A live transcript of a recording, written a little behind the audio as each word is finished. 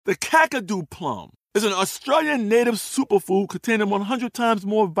The Kakadu plum is an Australian native superfood containing 100 times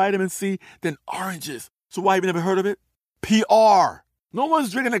more vitamin C than oranges. So why have you never heard of it? PR. No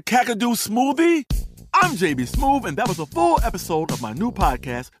one's drinking a Kakadu smoothie? I'm JB Smoove, and that was a full episode of my new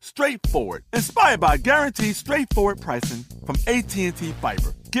podcast, Straightforward, inspired by guaranteed straightforward pricing from AT&T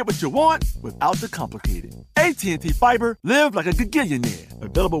Fiber. Get what you want without the complicated. AT&T Fiber, live like a gigillionaire.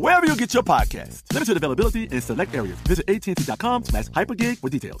 Available wherever you get your podcasts. Limited availability in select areas. Visit AT&T.com/hypergig for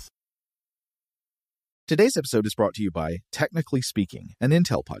details. Today's episode is brought to you by Technically Speaking, an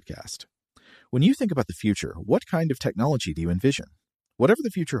Intel podcast. When you think about the future, what kind of technology do you envision? Whatever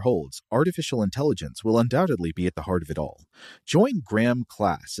the future holds, artificial intelligence will undoubtedly be at the heart of it all. Join Graham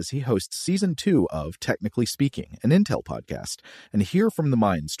Class as he hosts Season 2 of Technically Speaking, an Intel podcast, and hear from the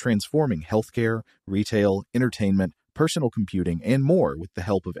minds transforming healthcare, retail, entertainment, personal computing, and more with the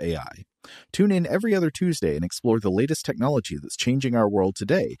help of AI. Tune in every other Tuesday and explore the latest technology that's changing our world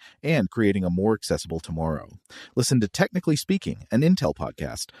today and creating a more accessible tomorrow. Listen to Technically Speaking, an Intel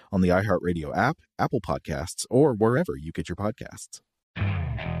podcast on the iHeartRadio app, Apple Podcasts, or wherever you get your podcasts.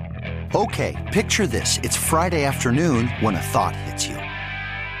 Okay, picture this. It's Friday afternoon when a thought hits you.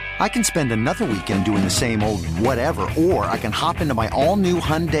 I can spend another weekend doing the same old whatever, or I can hop into my all-new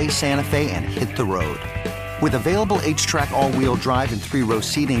Hyundai Santa Fe and hit the road. With available H-Track all-wheel drive and 3-row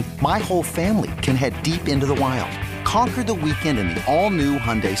seating, my whole family can head deep into the wild. Conquer the weekend in the all-new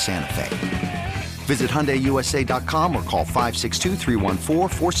Hyundai Santa Fe. Visit HyundaiUSA.com or call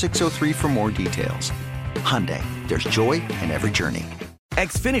 562-314-4603 for more details. Hyundai, there's joy in every journey.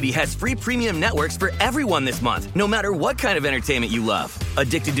 Xfinity has free premium networks for everyone this month, no matter what kind of entertainment you love.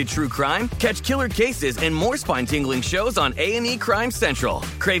 Addicted to true crime? Catch killer cases and more spine-tingling shows on A&E Crime Central.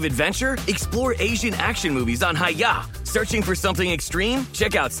 Crave adventure? Explore Asian action movies on Hi-YAH. Searching for something extreme?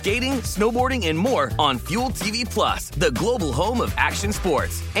 Check out skating, snowboarding, and more on Fuel TV Plus, the global home of action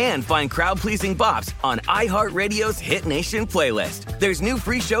sports. And find crowd-pleasing bops on iHeartRadio's Hit Nation playlist. There's new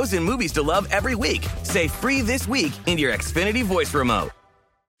free shows and movies to love every week. Say free this week in your Xfinity voice remote.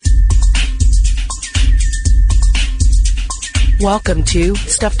 Welcome to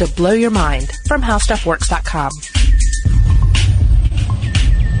Stuff to Blow Your Mind from HowStuffWorks.com.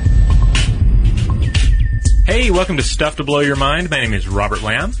 Hey, welcome to Stuff to Blow Your Mind. My name is Robert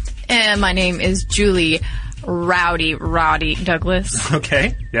Lamb. And my name is Julie Roddy Douglas.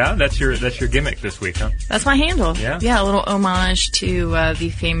 Okay, yeah, that's your gimmick this week, huh? That's my handle. Yeah, a little homage to the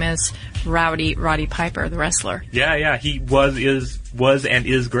famous Roddy Piper, the wrestler. Yeah, he was and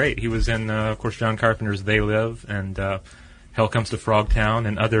is great. He was in, of course, John Carpenter's They Live and Hell Comes to Frogtown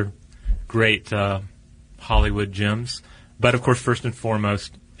and other great Hollywood gems. But, of course, first and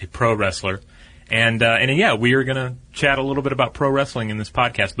foremost, a pro wrestler. And yeah, we are going to chat a little bit about pro wrestling in this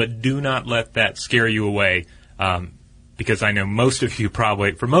podcast, but do not let that scare you away, because I know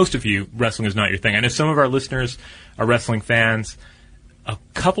for most of you, wrestling is not your thing. I know some of our listeners are wrestling fans. A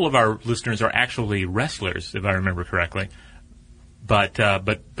couple of our listeners are actually wrestlers, if I remember correctly. But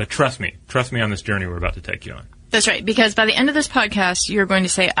trust me on this journey we're about to take you on. That's right, because by the end of this podcast, you're going to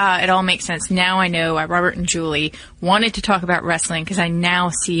say, it all makes sense. Now I know why Robert and Julie wanted to talk about wrestling, because I now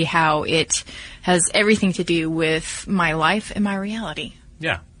see how it has everything to do with my life and my reality.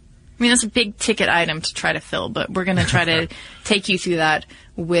 Yeah. I mean, that's a big ticket item to try to fill, but we're going to try to take you through that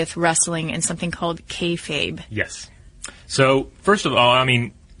with wrestling and something called kayfabe. Yes. So, first of all, I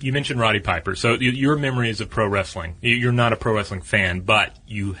mean, you mentioned Roddy Piper. So your memories of pro wrestling, you're not a pro wrestling fan, but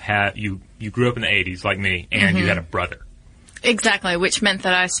you grew up in the 80s like me, and you had a brother. Exactly, which meant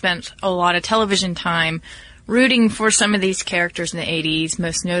that I spent a lot of television time rooting for some of these characters in the 80s,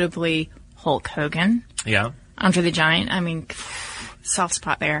 most notably Hulk Hogan. Yeah. Andre the Giant. I mean, soft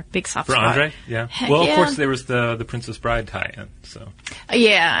spot there. Big soft spot. For Andre? Yeah. Heck well, yeah. Of course, there was the Princess Bride tie-in, so.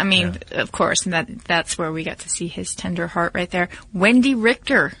 Yeah, I mean, of course, and that's where we got to see his tender heart right there. Wendy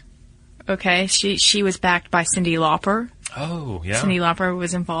Richter. Okay, she was backed by Cyndi Lauper. Oh, yeah. Cyndi Lauper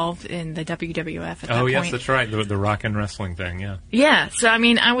was involved in the WWF at that point. Oh, yes, that's right. The rock and wrestling thing, yeah. Yeah, so, I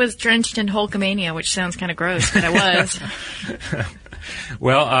mean, I was drenched in Hulkamania, which sounds kind of gross, but I was.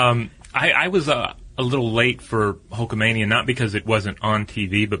 Well, I was a little late for Hulkamania, not because it wasn't on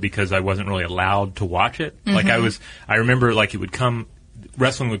TV, but because I wasn't really allowed to watch it. Like, I remember, like,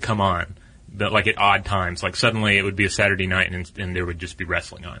 wrestling would come on. But like at odd times, like suddenly it would be a Saturday night and there would just be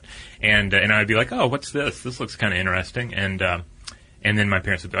wrestling on, and I'd be like, oh, what's this? This looks kind of interesting, and then my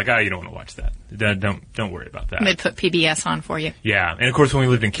parents would be like, oh, you don't want to watch that. Don't worry about that. And they'd put PBS on for you. Yeah, and of course when we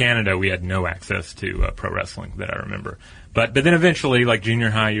lived in Canada, we had no access to pro wrestling that I remember. But then eventually, like junior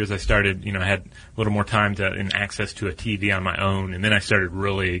high years, I started, I had a little more time and access to a TV on my own, and then I started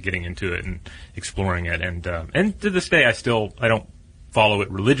really getting into it and exploring it, and to this day, I don't follow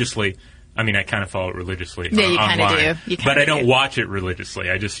it religiously. I mean, I kind of follow it religiously Yeah, you kind of online, do. but I don't watch it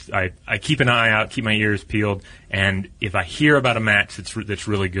religiously. I keep an eye out, keep my ears peeled, and if I hear about a match that's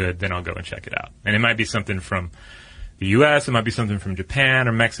really good, then I'll go and check it out. And it might be something from the U.S., it might be something from Japan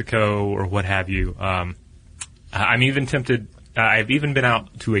or Mexico or what have you. I'm even tempted. I've even been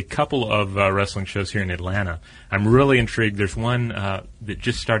out to a couple of wrestling shows here in Atlanta. I'm really intrigued. There's one that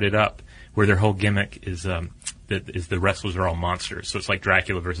just started up where their whole gimmick is the wrestlers are all monsters. So it's like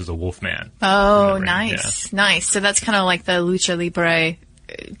Dracula versus a Wolfman. Oh, nice. Yeah. Nice. So that's kind of like the Lucha Libre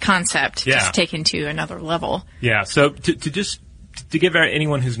concept, just taken to another level. Yeah. So to give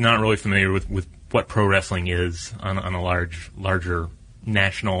anyone who's not really familiar with what pro wrestling is on a larger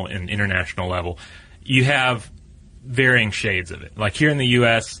national and international level, you have varying shades of it. Like here in the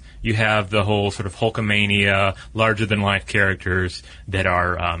U.S., you have the whole sort of Hulkamania, larger-than-life characters that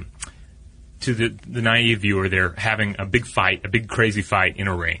are, to the naive viewer, they're having a big fight, a big crazy fight in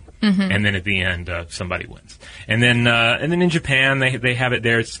a ring, and then at the end, somebody wins. And then in Japan, they have it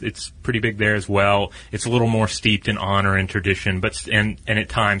there. It's pretty big there as well. It's a little more steeped in honor and tradition, but and at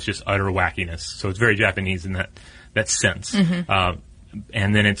times just utter wackiness. So it's very Japanese in that sense.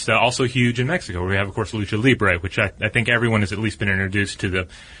 And then it's also huge in Mexico, where we have, of course, Lucha Libre, which I think everyone has at least been introduced to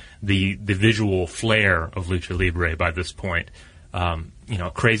the visual flair of Lucha Libre by this point.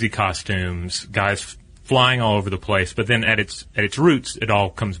 Crazy costumes, guys flying all over the place, but then at its roots, it all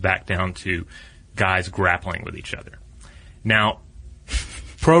comes back down to guys grappling with each other. Now,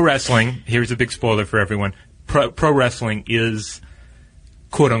 pro wrestling, here's a big spoiler for everyone, pro wrestling is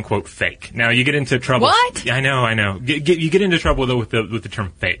quote-unquote fake. Now, you get into trouble. What? I know. You get into trouble, though, with the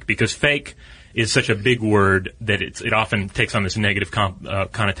term fake, because fake is such a big word that it often takes on this negative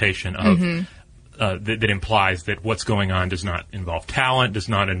connotation of that implies that what's going on does not involve talent, does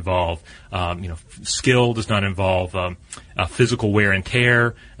not involve skill, does not involve physical wear and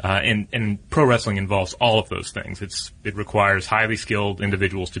tear, and pro wrestling involves all of those things. It requires highly skilled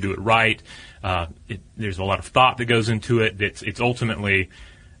individuals to do it right. There's a lot of thought that goes into it. It's ultimately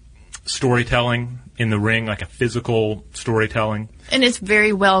storytelling in the ring, like a physical storytelling. And it's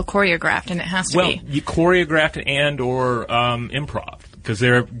very well choreographed, and it has to be. Well, you choreographed and or improv. Because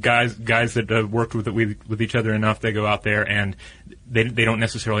there are guys that have worked with each other enough, they go out there and they don't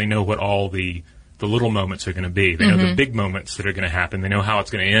necessarily know what all the little moments are going to be. They know the big moments that are going to happen. They know how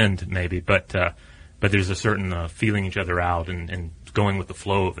it's going to end, maybe, but there's a certain feeling each other out and going with the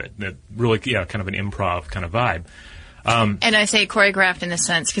flow of it. That really, kind of an improv kind of vibe. And I say choreographed in the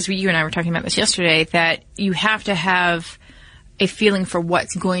sense, because you and I were talking about this yesterday, that you have to have a feeling for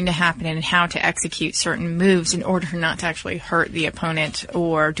what's going to happen and how to execute certain moves in order not to actually hurt the opponent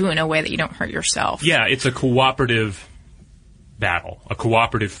or do it in a way that you don't hurt yourself. Yeah, it's a cooperative battle, a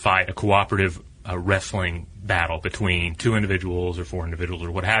cooperative fight, a cooperative wrestling battle between two individuals or four individuals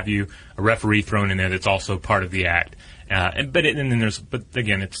or what have you, a referee thrown in there that's also part of the act. But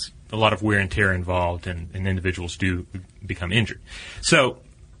again, it's a lot of wear and tear involved, and individuals do become injured. So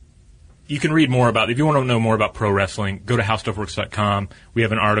you can read more about, if you want to know more about pro wrestling, go to HowStuffWorks.com. We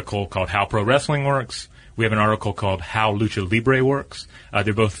have an article called How Pro Wrestling Works. We have an article called How Lucha Libre Works.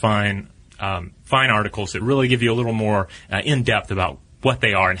 They're both fine articles that really give you a little more in-depth about what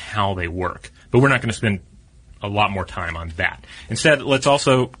they are and how they work. But we're not going to spend a lot more time on that. Instead, let's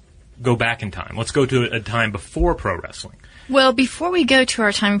also go back in time. Let's go to a time before pro wrestling. Well, before we go to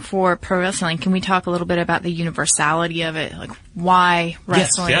our time for pro wrestling, can we talk a little bit about the universality of it? Like, why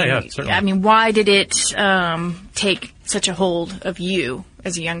wrestling? Yes, yeah, certainly. I mean, why did it take such a hold of you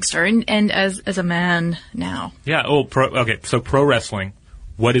as a youngster and as a man now? Yeah, so pro wrestling,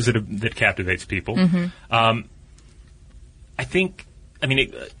 what is it that captivates people? I think,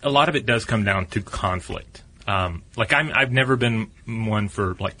 a lot of it does come down to conflict. I've never been one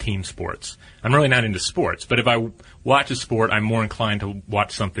for team sports. I'm really not into sports, but if I watch a sport, I'm more inclined to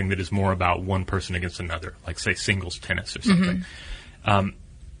watch something that is more about one person against another, like say singles tennis or something.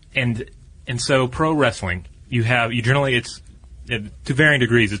 And so pro wrestling, you generally it's to varying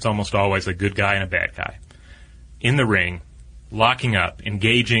degrees, it's almost always a good guy and a bad guy in the ring, locking up,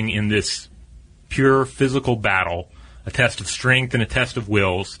 engaging in this pure physical battle, a test of strength and a test of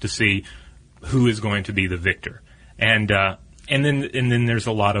wills to see who is going to be the victor. And then there's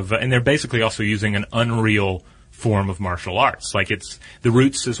a lot of, and they're basically also using an unreal form of martial arts. Like the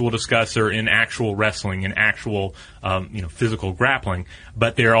roots, as we'll discuss, are in actual wrestling and actual, physical grappling,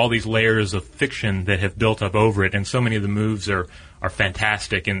 but there are all these layers of fiction that have built up over it, and so many of the moves are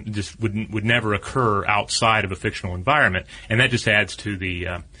fantastic and just would never occur outside of a fictional environment, and that just adds to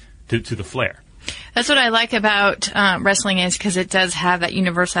the flair. That's what I like about wrestling is because it does have that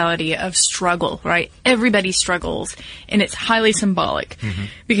universality of struggle, right? Everybody struggles, and it's highly symbolic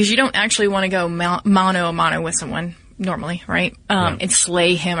because you don't actually want to go mano a mano with someone normally, right? And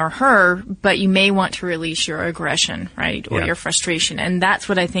slay him or her, but you may want to release your aggression, right? Or your frustration. And that's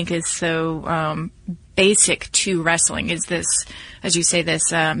what I think is so basic to wrestling is this, as you say,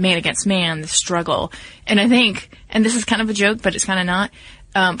 this man against man, the struggle. And I think, and this is kind of a joke, but it's kind of not,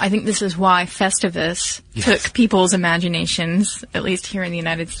 I think this is why Festivus took people's imaginations, at least here in the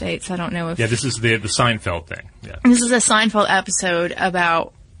United States. I don't know if... Yeah, this is the Seinfeld thing. Yeah. This is a Seinfeld episode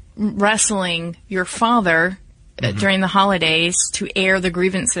about wrestling your father during the holidays to air the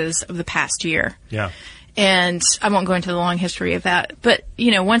grievances of the past year. Yeah. And I won't go into the long history of that. But,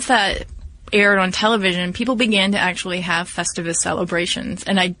 you know, once that aired on television, people began to actually have Festivus celebrations.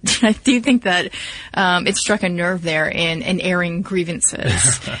 And I do think that it struck a nerve there in airing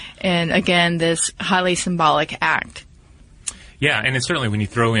grievances. And again, this highly symbolic act. Yeah, and it's certainly when you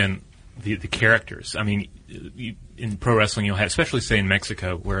throw in the characters. I mean, in pro wrestling, you'll have, especially say in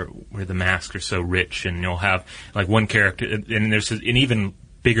Mexico, where the masks are so rich, and you'll have like one character, and there's an even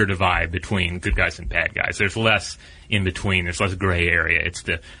bigger divide between good guys and bad guys. There's less in between. There's less gray area. It's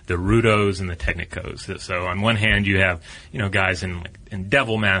the rudos and the technicos. So on one hand, you have, you know, guys in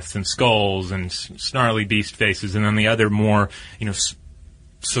devil masks and skulls and snarly beast faces, and on the other more, you know,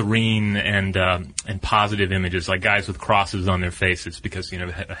 serene and positive images, like guys with crosses on their faces because, you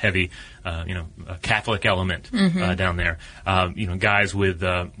know, a heavy, a Catholic element down there. You know, guys with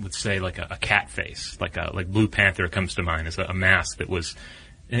say like a cat face, like Blue Panther comes to mind as a mask that was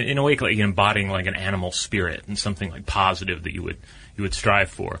in a way like embodying like an animal spirit and something like positive that you would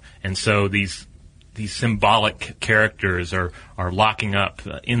strive for. And so these symbolic characters are locking up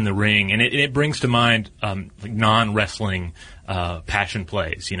in the ring, and it brings to mind like non-wrestling passion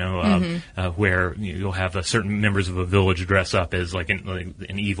plays, you know, where you'll have certain members of a village dress up as like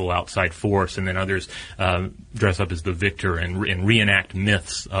an evil outside force, and then others dress up as the victor and reenact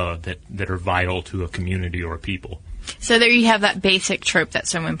myths that are vital to a community or a people. So there you have that basic trope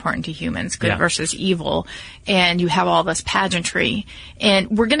that's so important to humans, good versus evil, and you have all this pageantry. And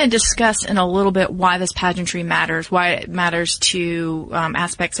we're going to discuss in a little bit why this pageantry matters, why it matters to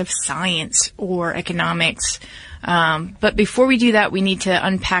aspects of science or economics. But before we do that, we need to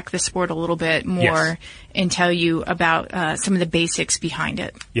unpack the sport a little bit more and tell you about some of the basics behind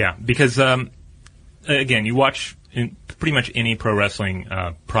it. Yeah, because, again, you watch pretty much any pro wrestling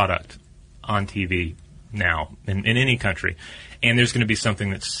product on TV now in any country, and there's going to be something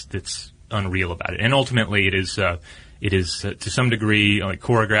that's unreal about it. And ultimately, it is to some degree like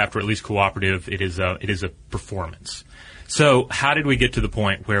choreographed or at least cooperative. It is a performance. So how did we get to the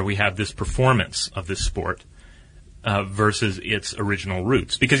point where we have this performance of this sport versus its original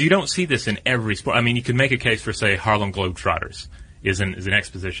roots? Because you don't see this in every sport. I mean, you could make a case for, say, Harlem Globetrotters is an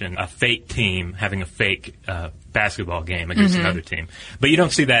exposition, a fake team having a fake basketball game against another team. But you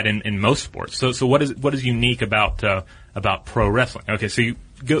don't see that in most sports. So what is unique about pro wrestling? Okay, so you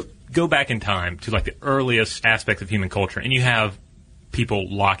go back in time to like the earliest aspects of human culture, and you have people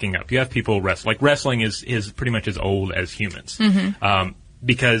locking up. You have people wrestle. Like wrestling is pretty much as old as humans,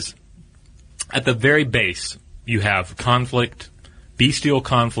 because at the very base you have conflict, bestial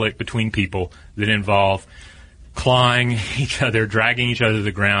conflict between people that involve clawing each other, dragging each other to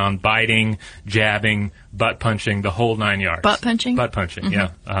the ground, biting, jabbing, butt punching, the whole 9 yards. Butt punching? Butt punching,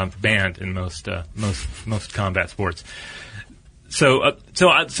 yeah. Banned in most combat sports. So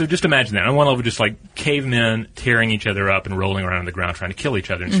just imagine that. On one level, just like cavemen tearing each other up and rolling around on the ground trying to kill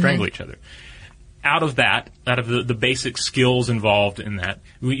each other and strangle each other. Out of the basic skills involved in that,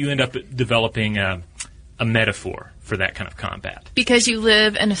 you end up developing a metaphor for that kind of combat. Because you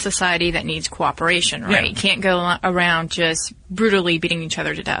live in a society that needs cooperation, right? Yeah. You can't go around just brutally beating each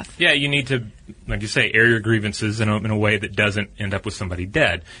other to death. Yeah, you need to, like you say, air your grievances in a way that doesn't end up with somebody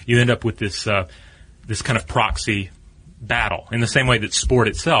dead. You end up with this kind of proxy battle. In the same way that sport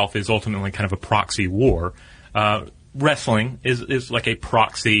itself is ultimately kind of a proxy war, wrestling is like a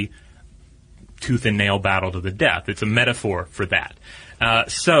proxy tooth and nail battle to the death. It's a metaphor for that.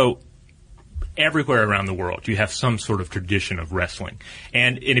 So everywhere around the world, you have some sort of tradition of wrestling.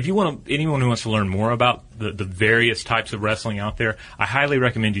 And if you anyone who wants to learn more about the various types of wrestling out there, I highly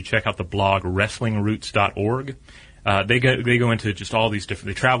recommend you check out the blog wrestlingroots.org. They go into just all these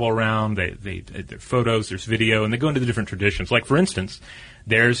different, they travel around, their photos, there's video, and they go into the different traditions. Like, for instance,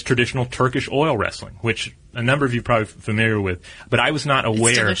 there's traditional Turkish oil wrestling, which a number of you are probably familiar with, but I was not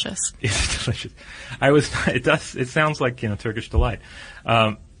aware. It's delicious. It's delicious. It sounds like, Turkish delight.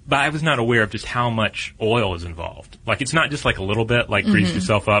 But I was not aware of just how much oil is involved. Like, it's not just like a little bit, like grease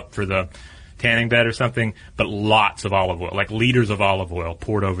yourself up for the tanning bed or something, but lots of olive oil, like liters of olive oil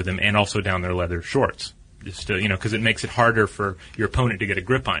poured over them, and also down their leather shorts. Just to, because it makes it harder for your opponent to get a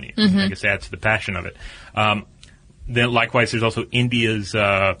grip on you. Mm-hmm. I guess adds to the passion of it. Then likewise, there's also India's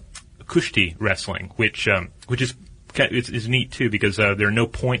Kushti wrestling, which is neat too, because there are no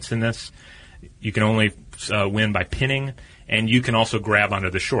points in this. You can only win by pinning, and you can also grab onto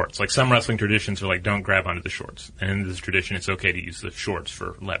the shorts. Like some wrestling traditions are like, don't grab onto the shorts. And in this tradition, it's okay to use the shorts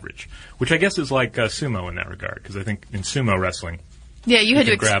for leverage, which I guess is like sumo in that regard, because I think in sumo wrestling, yeah, you had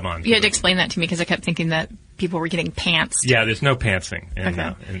to grab on. You had to explain that to me because I kept thinking that people were getting pantsed. Yeah, there's no pantsing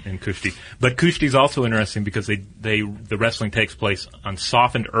in Kushti. But Kushti is also interesting because the wrestling takes place on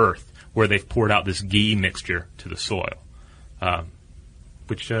softened earth where they've poured out this ghee mixture to the soil,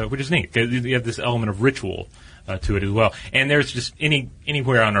 which is neat. You have this element of ritual to it as well. And there's just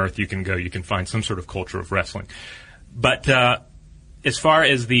anywhere on earth you can go, you can find some sort of culture of wrestling. But as far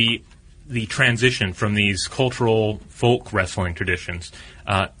as the transition from these cultural folk wrestling traditions,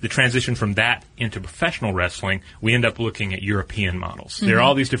 the transition from that into professional wrestling, we end up looking at European models. Mm-hmm. There are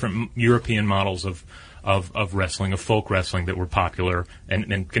all these different European models of wrestling, of folk wrestling that were popular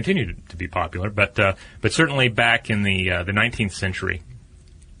and continue to be popular. But certainly back in the 19th century,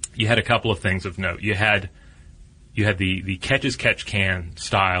 you had a couple of things of note. You had the catch as catch can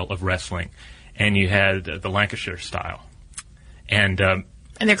style of wrestling, and you had the Lancashire style, and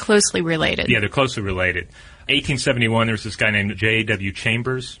they're closely related. Yeah, they're closely related. 1871, there was this guy named J.W.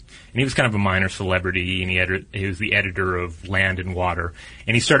 Chambers, and he was kind of a minor celebrity, and he was the editor of Land and Water,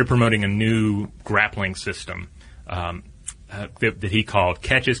 and he started promoting a new grappling system that he called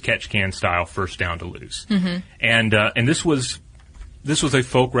catch as catch can style, first down to lose. Mm-hmm. And this was a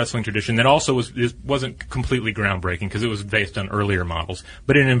folk wrestling tradition that also wasn't completely groundbreaking because it was based on earlier models,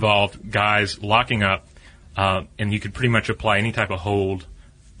 but it involved guys locking up, and you could pretty much apply any type of hold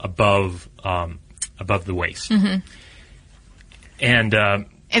above the waist. Mm-hmm.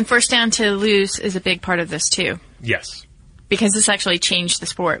 And first down to lose is a big part of this too. Yes. Because this actually changed the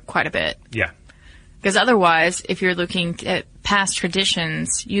sport quite a bit. Yeah. Because otherwise, if you're looking at past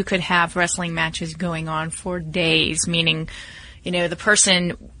traditions, you could have wrestling matches going on for days, meaning, the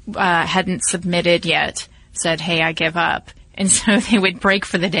person hadn't submitted yet, said, hey, I give up. And so they would break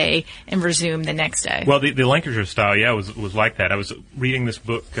for the day and resume the next day. Well, the Lancashire style, was like that. I was reading this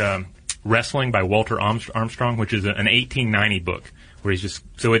book, Wrestling by Walter Armstrong, which is an 1890 book, where this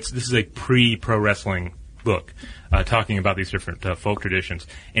is a pre-pro wrestling book, talking about these different folk traditions.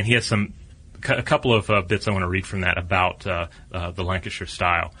 And he has a couple of bits I want to read from that about the Lancashire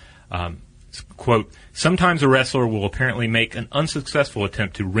style. Quote, sometimes a wrestler will apparently make an unsuccessful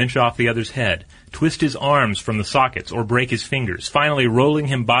attempt to wrench off the other's head, twist his arms from the sockets, or break his fingers, finally rolling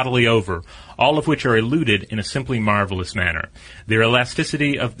him bodily over, all of which are eluded in a simply marvelous manner. Their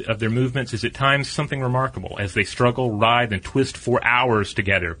elasticity of their movements is at times something remarkable, as they struggle, writhe, and twist for hours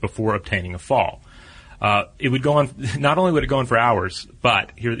together before obtaining a fall. It would go on, not only would it go on for hours, but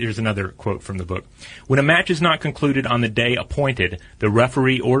here's another quote from the book. When a match is not concluded on the day appointed, the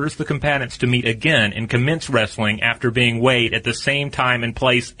referee orders the combatants to meet again and commence wrestling after being weighed at the same time and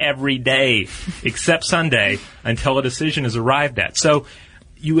place every day, except Sunday, until a decision is arrived at. So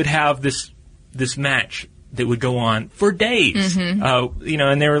you would have this match that would go on for days. Mm-hmm.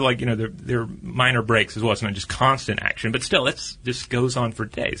 And they were like, there are minor breaks as well. It's not just constant action, but still, this goes on for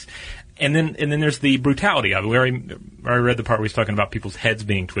days. And then there's the brutality of it. We already read the part where he's talking about people's heads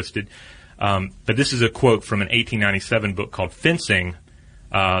being twisted. But this is a quote from an 1897 book called Fencing,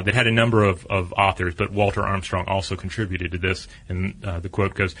 that had a number of authors, but Walter Armstrong also contributed to this. And the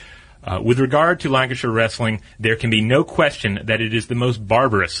quote goes, with regard to Lancashire wrestling, there can be no question that it is the most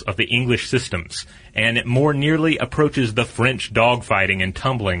barbarous of the English systems, and it more nearly approaches the French dogfighting and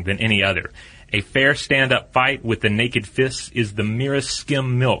tumbling than any other. A fair stand-up fight with the naked fists is the merest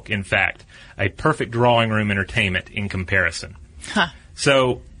skim milk, in fact. A perfect drawing room entertainment in comparison. Huh.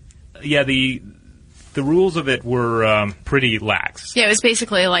 So, yeah, the rules of it were pretty lax. Yeah, it was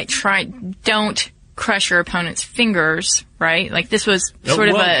basically like don't crush your opponent's fingers, right? Like this was sort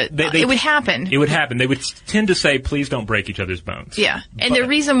of it would happen. It would happen. They would tend to say, please don't break each other's bones. Yeah. And the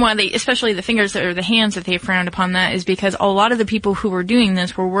reason why especially the fingers or the hands that they frowned upon that is because a lot of the people who were doing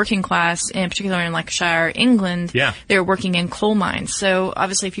this were working class, in particular in Lancashire, England. Yeah. They were working in coal mines. So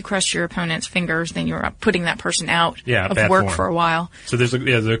obviously if you crushed your opponent's fingers, then you're putting that person out of work for a while. So there's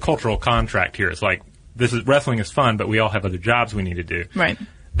a cultural contract here. It's like, wrestling is fun, but we all have other jobs we need to do. Right.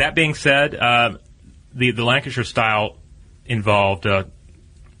 That being said, the Lancashire style involved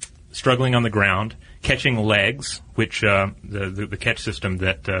struggling on the ground, catching legs, which the catch system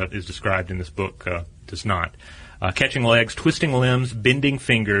that is described in this book does not. Catching legs, twisting limbs, bending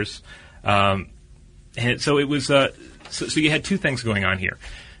fingers, And so it was. So you had two things going on here.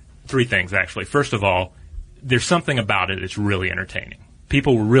 Three things, actually. First of all, there's something about it that's really entertaining.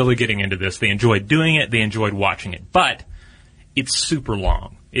 People were really getting into this. They enjoyed doing it. They enjoyed watching it. But it's super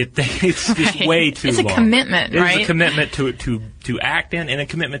long. It's just way too long. It's a commitment, right? It's a commitment to act in and a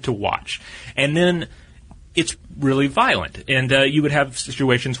commitment to watch. And then it's really violent. And you would have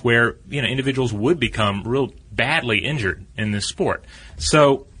situations where, individuals would become real badly injured in this sport.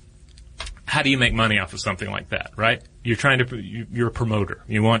 So how do you make money off of something like that, right? You're a promoter.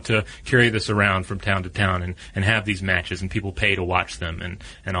 You want to carry this around from town to town and have these matches and people pay to watch them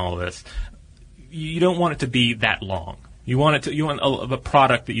and all of this. You don't want it to be that long. You want a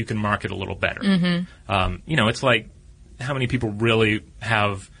product that you can market a little better. Mm-hmm. It's like how many people really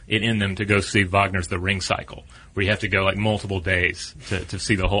have it in them to go see Wagner's The Ring Cycle, where you have to go like multiple days to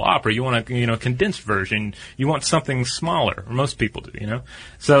see the whole opera. You want a condensed version. You want something smaller, or most people do,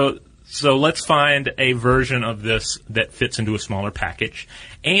 So let's find a version of this that fits into a smaller package,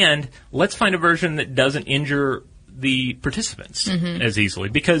 and let's find a version that doesn't injure the participants as easily,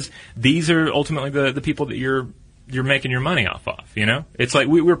 because these are ultimately the people that you're making your money off of. It's like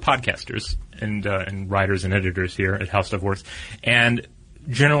we're podcasters and writers and editors here at How Stuff Works, and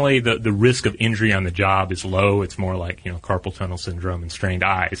generally the risk of injury on the job is low. It's more like carpal tunnel syndrome and strained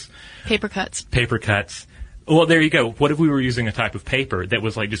eyes, paper cuts. Well, there you go. What if we were using a type of paper that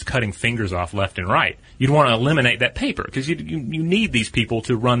was like just cutting fingers off left and right? You'd want to eliminate that paper because you need these people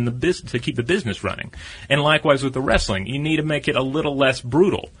to run the business, to keep the business running. And likewise with the wrestling, you need to make it a little less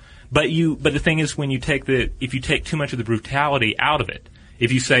brutal. But the thing is, if you take too much of the brutality out of it,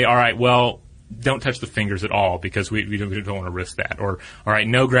 if you say, all right, well, don't touch the fingers at all because we don't want to risk that, or all right,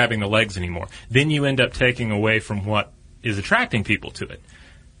 no grabbing the legs anymore, then you end up taking away from what is attracting people to it.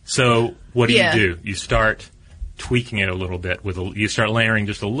 So what do you do? You start tweaking it a little bit you start layering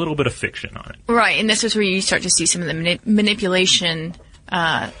just a little bit of fiction on it. Right, and this is where you start to see some of the manipulation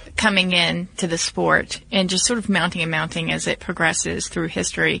coming in to the sport and just sort of mounting as it progresses through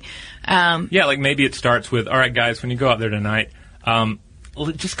history. Like maybe it starts with, all right, guys, when you go out there tonight,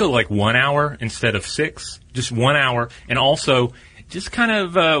 just go like 1 hour instead of 6, just 1 hour, and also just kind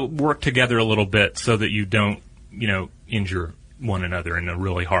of work together a little bit so that you don't, injure one another in a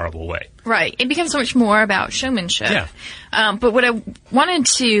really horrible way. Right. It becomes so much more about showmanship. Yeah. But what I wanted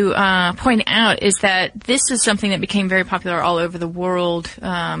to point out is that this is something that became very popular all over the world,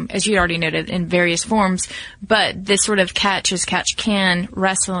 as you already noted, in various forms. But this sort of catch as catch can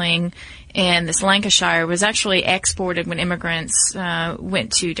wrestling and this Lancashire was actually exported when immigrants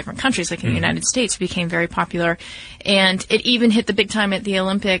went to different countries, like in the United States. It became very popular. And it even hit the big time at the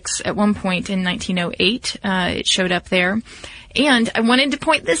Olympics at one point in 1908. It showed up there. And I wanted to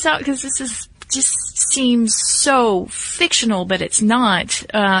point this out because this is just seems so fictional, but it's not.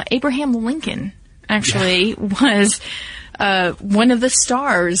 Abraham Lincoln actually was one of the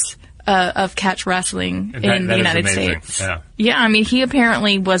stars of catch wrestling in the United States. Yeah, I mean, he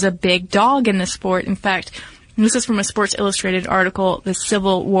apparently was a big dog in the sport. In fact, this is from a Sports Illustrated article, The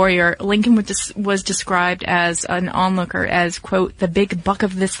Civil Warrior. Lincoln was described as an onlooker as, quote, the big buck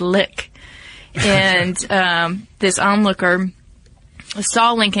of this lick. And this onlooker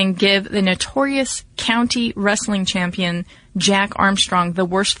saw Lincoln give the notorious county wrestling champion Jack Armstrong the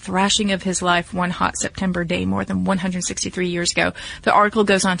worst thrashing of his life one hot September day more than 163 years ago. The article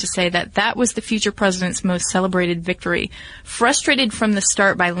goes on to say that was the future president's most celebrated victory. Frustrated from the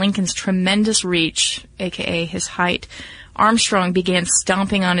start by Lincoln's tremendous reach, aka his height, Armstrong began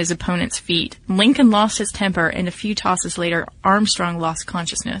stomping on his opponent's feet. Lincoln lost his temper, and a few tosses later, Armstrong lost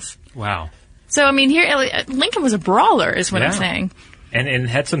consciousness. Wow. So, I mean, here, Lincoln was a brawler, is what I'm saying. And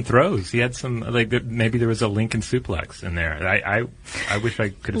had some throws. He had some, maybe there was a Lincoln suplex in there. I wish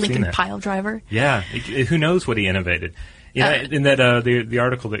I could have seen that. Lincoln pile driver. Yeah. Who knows what he innovated. In that, the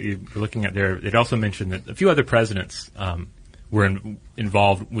article that you were looking at there, it also mentioned that a few other presidents, were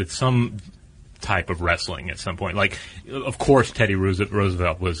involved with some type of wrestling at some point. Like, of course, Teddy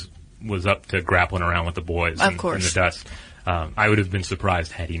Roosevelt was up to grappling around with the boys in the dust. I would have been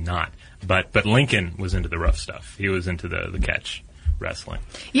surprised had he not. But Lincoln was into the rough stuff. He was into the catch wrestling.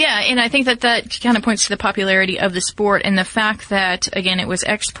 Yeah, and I think that kind of points to the popularity of the sport and the fact that, again, it was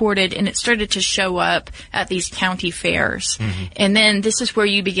exported and it started to show up at these county fairs. Mm-hmm. And then this is where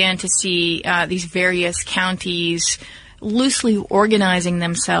you began to see these various counties loosely organizing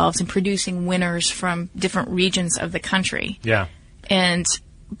themselves and producing winners from different regions of the country. Yeah. And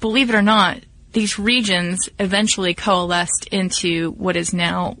believe it or not, these regions eventually coalesced into what is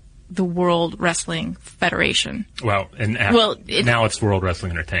now the World Wrestling Federation. Well, now it's World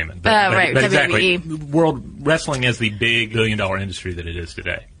Wrestling Entertainment. Right, but exactly. WWE. World Wrestling as the big billion-dollar industry that it is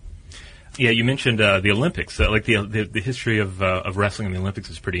today. Yeah, you mentioned the Olympics. Like the history of wrestling in the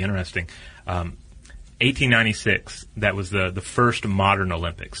Olympics is pretty interesting. 1896, that was the first modern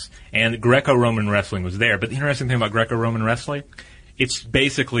Olympics, and Greco-Roman wrestling was there. But the interesting thing about Greco-Roman wrestling, it's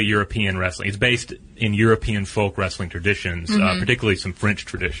basically European wrestling. It's based in European folk wrestling traditions, particularly some French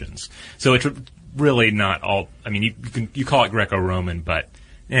traditions. So it's really not all. I mean, you call it Greco-Roman, but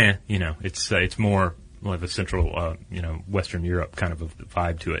it's more of a central, Western Europe kind of a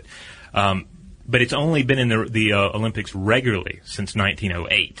vibe to it. But it's only been in the Olympics regularly since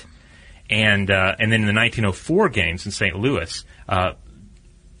 1908. And then in the 1904 games in St. Louis,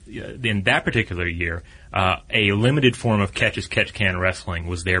 in that particular year, a limited form of catch-as-catch-can wrestling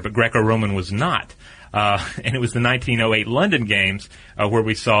was there, but Greco-Roman was not. And it was the 1908 London Games where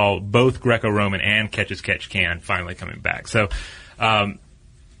we saw both Greco-Roman and catch-as-catch-can finally coming back. So,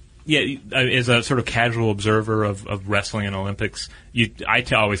 as a sort of casual observer of wrestling and Olympics, I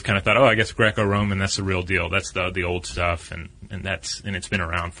always kind of thought, I guess Greco-Roman, that's the real deal. That's the old stuff, and it's been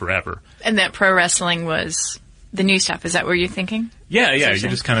around forever. And that pro wrestling was the new stuff. Is that what you're thinking? Yeah. You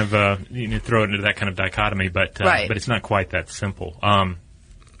just kind of throw it into that kind of dichotomy, but it's not quite that simple.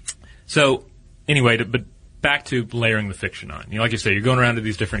 So anyway, but back to layering the fiction on. Like you say, you're going around to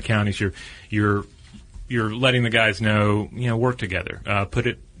these different counties. You're letting the guys know, work together, put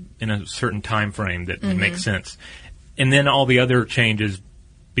it in a certain time frame that makes sense, and then all the other changes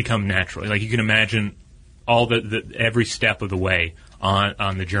become naturally. Like you can imagine all the every step of the way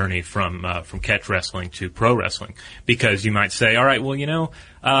on the journey from catch wrestling to pro wrestling, because you might say, all right, well,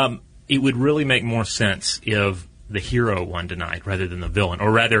 it would really make more sense if the hero won tonight rather than the villain,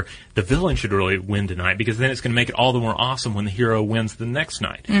 or rather the villain should really win tonight, because then it's going to make it all the more awesome when the hero wins the next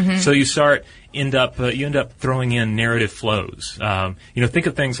night. So you end up throwing in narrative flows. Think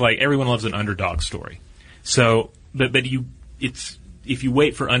of things like everyone loves an underdog story. So, but if you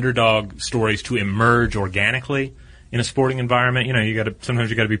wait for underdog stories to emerge organically in a sporting environment, sometimes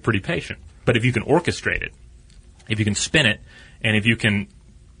you got to be pretty patient. But if you can orchestrate it, if you can spin it, and if you can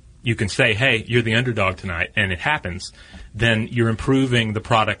say, hey, you're the underdog tonight, and it happens, then you're improving the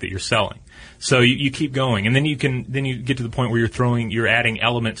product that you're selling. So you keep going, and then you get to the point where you're adding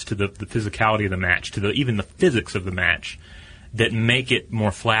elements to the physicality of the match, to even the physics of the match, that make it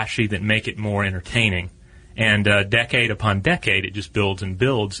more flashy, that make it more entertaining. And decade upon decade, it just builds and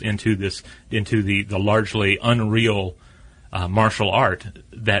builds into the largely unreal martial art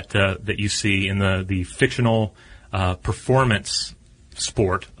that you see in the fictional performance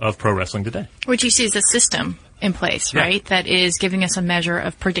sport of pro wrestling today. Which you see as a system in place, right? That is giving us a measure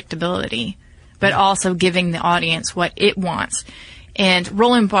of predictability, but also giving the audience what it wants. And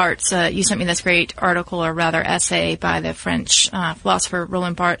Roland Barthes, you sent me this great article, or rather essay, by the French philosopher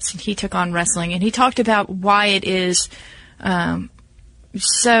Roland Barthes. He took on wrestling, and he talked about why it is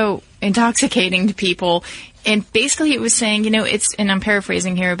so intoxicating to people. And basically it was saying, and I'm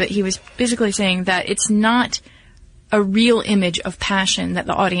paraphrasing here, but he was basically saying that it's not a real image of passion that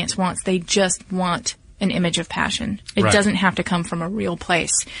the audience wants. They just want an image of passion. It doesn't have to come from a real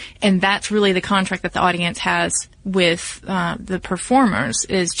place. And that's really the contract that the audience has with the performers,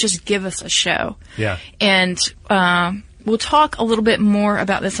 is just give us a show. Yeah. And we'll talk a little bit more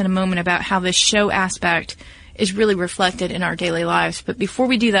about this in a moment, about how this show aspect is really reflected in our daily lives. But before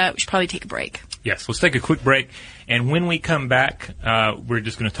we do that, we should probably take a break. Yes, let's take a quick break. And when we come back, we're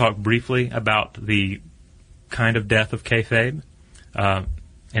just going to talk briefly about the kind of death of kayfabe. I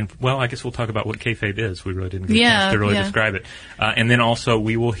guess we'll talk about what kayfabe is. We really didn't get a chance to really describe it. And then also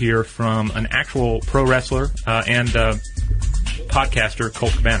we will hear from an actual pro wrestler and podcaster,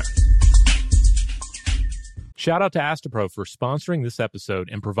 Colt Cabana. Shout out to Astapro for sponsoring this episode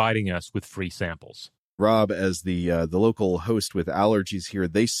and providing us with free samples. Rob, as the local host with allergies here,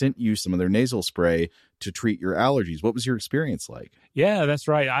 they sent you some of their nasal spray to treat your allergies. What was your experience like? Yeah, that's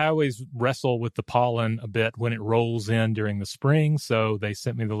right. I always wrestle with the pollen a bit when it rolls in during the spring, so they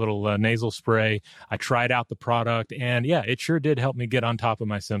sent me the little nasal spray. I tried out the product, and it sure did help me get on top of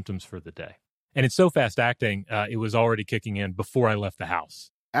my symptoms for the day. And it's so fast-acting, it was already kicking in before I left the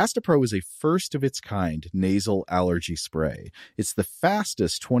house. Astapro is a first-of-its-kind nasal allergy spray. It's the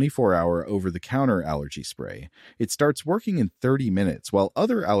fastest 24-hour over-the-counter allergy spray. It starts working in 30 minutes, while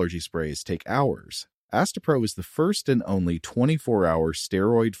other allergy sprays take hours. Astapro is the first and only 24-hour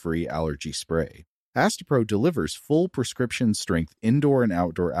steroid-free allergy spray. Astapro delivers full prescription-strength indoor and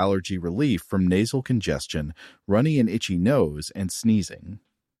outdoor allergy relief from nasal congestion, runny and itchy nose, and sneezing.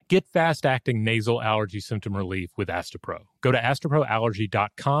 Get fast-acting nasal allergy symptom relief with Astapro. Go to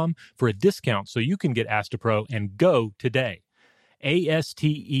astaproallergy.com for a discount so you can get Astapro and go today.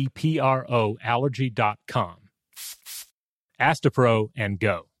 ASTEPRO allergy.com. Astapro and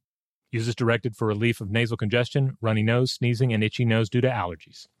go. Use as directed for relief of nasal congestion, runny nose, sneezing, and itchy nose due to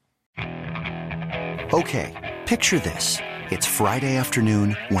allergies. Okay, picture this. It's Friday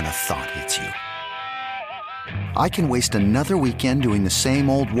afternoon when a thought hits you. I can waste another weekend doing the same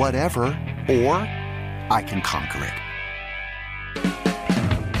old whatever, or I can conquer it.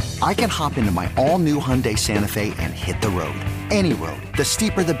 I can hop into my all-new Hyundai Santa Fe and hit the road. Any road. The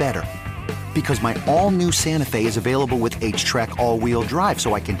steeper, the better. Because my all-new Santa Fe is available with H-Track all-wheel drive,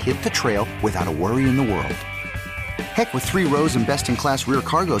 so I can hit the trail without a worry in the world. Heck, with 3 rows and best-in-class rear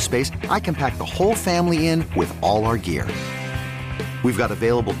cargo space, I can pack the whole family in with all our gear. We've got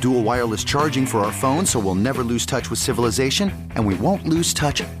available dual wireless charging for our phones, so we'll never lose touch with civilization, and we won't lose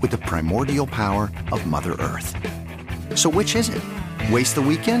touch with the primordial power of Mother Earth. So which is it? Waste the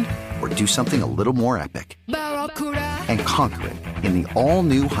weekend or do something a little more epic? And conquer it in the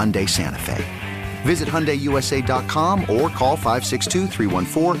all-new Hyundai Santa Fe. Visit HyundaiUSA.com or call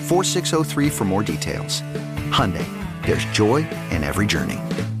 562-314-4603 for more details. Hyundai, there's joy in every journey.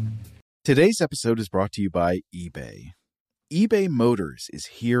 Today's episode is brought to you by eBay. eBay Motors is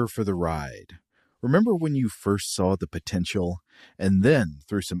here for the ride. Remember when you first saw the potential? And then,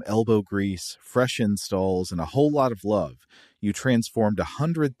 through some elbow grease, fresh installs, and a whole lot of love, you transformed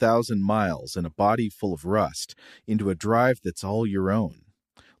 100,000 miles and a body full of rust into a drive that's all your own.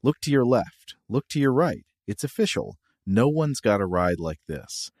 Look to your left. Look to your right. It's official. No one's got a ride like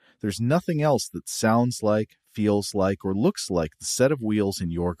this. There's nothing else that sounds like, feels like, or looks like the set of wheels in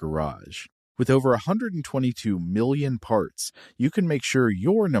your garage. With over 122 million parts, you can make sure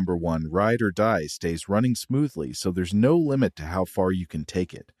your number one ride or die stays running smoothly, so there's no limit to how far you can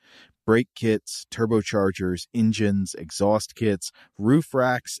take it. Brake kits, turbochargers, engines, exhaust kits, roof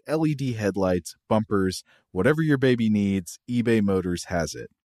racks, LED headlights, bumpers, whatever your baby needs, eBay Motors has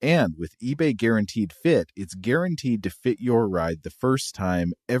it. And with eBay Guaranteed Fit, it's guaranteed to fit your ride the first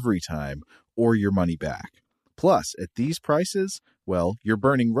time, every time, or your money back. Plus, at these prices, well, you're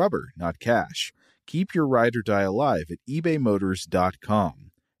burning rubber, not cash. Keep your ride or die alive at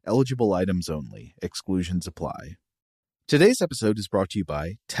ebaymotors.com. Eligible items only. Exclusions apply. Today's episode is brought to you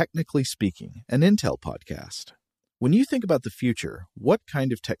by Technically Speaking, an Intel podcast. When you think about the future, what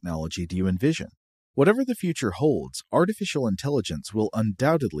kind of technology do you envision? Whatever the future holds, artificial intelligence will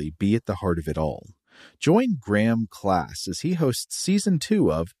undoubtedly be at the heart of it all. Join Graham Class as he hosts Season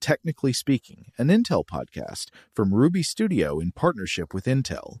 2 of Technically Speaking, an Intel podcast from Ruby Studio in partnership with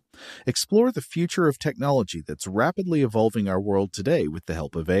Intel. Explore the future of technology that's rapidly evolving our world today with the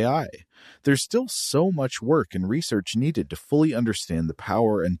help of AI. There's still so much work and research needed to fully understand the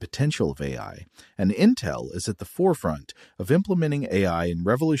power and potential of AI, and Intel is at the forefront of implementing AI in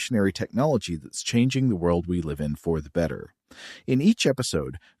revolutionary technology that's changing the world we live in for the better. In each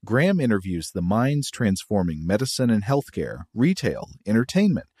episode, Graham interviews the minds transforming medicine and healthcare, retail,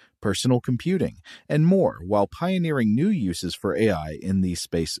 entertainment, personal computing, and more while pioneering new uses for AI in these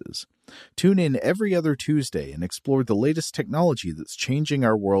spaces. Tune in every other Tuesday and explore the latest technology that's changing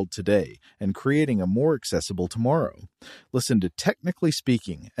our world today and creating a more accessible tomorrow. Listen to Technically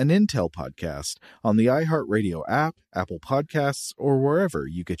Speaking, an Intel podcast on the iHeartRadio app, Apple Podcasts, or wherever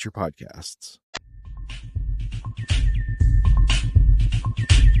you get your podcasts.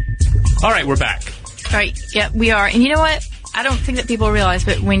 All right, we're back. Right. Yeah, we are. And you know what? I don't think that people realize,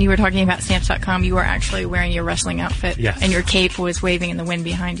 but when you were talking about Stamps.com, you were actually wearing your wrestling outfit. Yes. And your cape was waving in the wind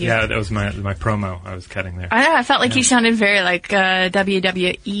behind you. Yeah, that was my promo I was cutting there. I know. I felt like you sounded very like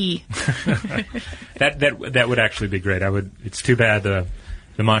WWE. That would actually be great. It's too bad the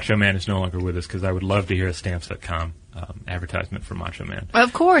Macho Man is no longer with us, because I would love to hear a Stamps.com advertisement for Macho Man.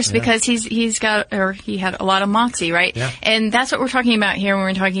 Of course, because he had a lot of moxie, right? Yeah. And that's what we're talking about here when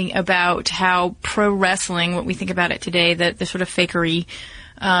we're talking about how pro wrestling, what we think about it today, the sort of fakery,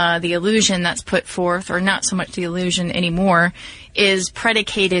 the illusion that's put forth, or not so much the illusion anymore, is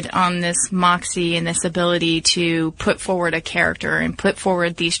predicated on this moxie and this ability to put forward a character and put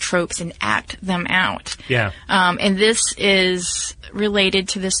forward these tropes and act them out. Yeah. And this is related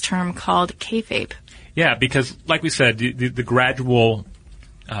to this term called kayfabe. Yeah, because, like we said, the gradual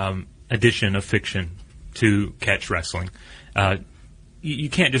addition of fiction to catch wrestling, you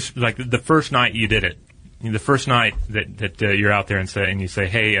can't just, like, the first night you did it, the first night that you're out there and you say,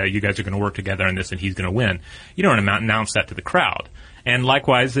 hey, you guys are going to work together on this and he's going to win, you don't announce that to the crowd. And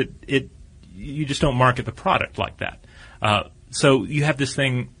likewise, you just don't market the product like that. So you have this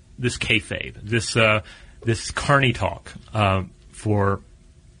thing, this kayfabe, this carny talk for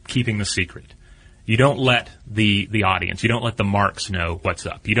keeping the secret. You don't let the audience, you don't let the marks know what's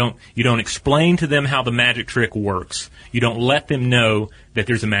up. You don't explain to them how the magic trick works. You don't let them know that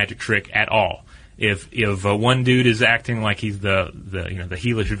there's a magic trick at all. If one dude is acting like he's the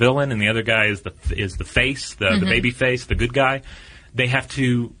heelish villain, and the other guy is the face, the baby face, the good guy, they have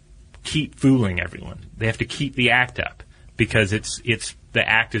to keep fooling everyone. They have to keep the act up because it's the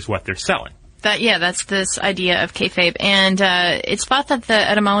act is what they're selling. That's this idea of kayfabe, and it's thought that the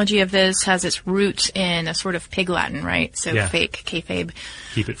etymology of this has its roots in a sort of Pig Latin, right? So fake, kayfabe.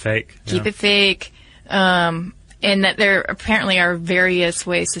 Keep it fake. Keep it fake. And that there apparently are various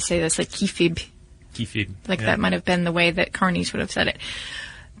ways to say this, like kayfabe. That might have been the way that Carney's would have said it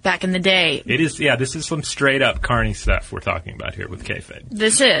back in the day. It is, this is some straight up Carney stuff we're talking about here with kayfabe.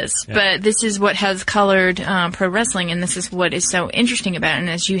 This is, but this is what has colored pro wrestling, and this is what is so interesting about it. And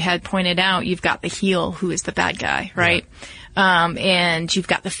as you had pointed out, you've got the heel, who is the bad guy, right? Yeah. And you've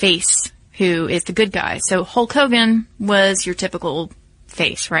got the face, who is the good guy. So Hulk Hogan was your typical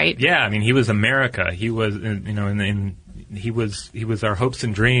face, right? Yeah, I mean, he was America. He was, he was our hopes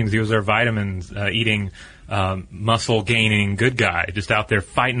and dreams. He was our vitamins eating, muscle gaining good guy, just out there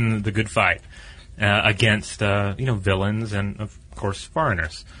fighting the good fight against villains and of course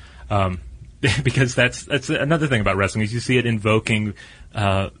foreigners. Because that's another thing about wrestling is you see it invoking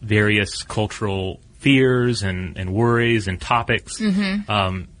various cultural fears and worries and topics,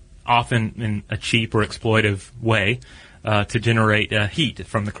 often in a cheap or exploitive way to generate heat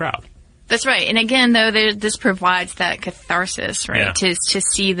from the crowd. That's right. And again, though, this provides that catharsis, right? Yeah. To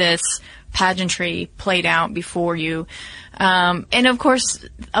see this pageantry played out before you. And of course,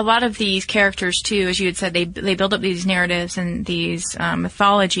 a lot of these characters too, as you had said, they build up these narratives and these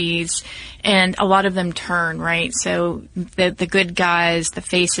mythologies, and a lot of them turn, right? So the good guys, the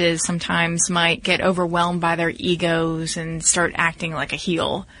faces, sometimes might get overwhelmed by their egos and start acting like a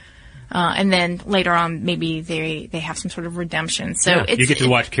heel. And then later on, maybe they have some sort of redemption. So you get to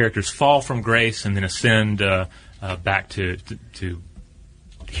watch characters fall from grace and then ascend back to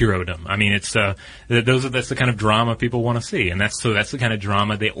herodom. I mean, it's that's the kind of drama people want to see, and that's the kind of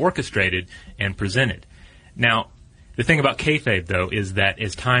drama they orchestrated and presented. Now, the thing about kayfabe, though, is that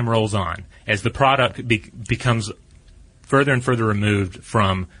as time rolls on, as the product becomes further and further removed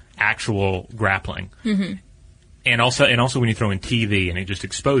from actual grappling. Mm-hmm. And also when you throw in TV and just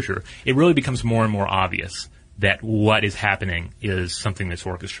exposure, it really becomes more and more obvious that what is happening is something that's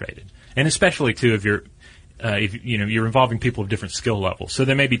orchestrated. And especially too if you're involving people of different skill levels. So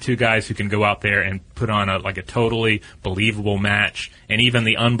there may be two guys who can go out there and put on a totally believable match, and even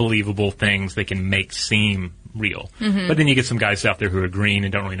the unbelievable things they can make seem real. Mm-hmm. But then you get some guys out there who are green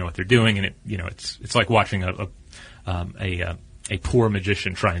and don't really know what they're doing, and it's like watching a poor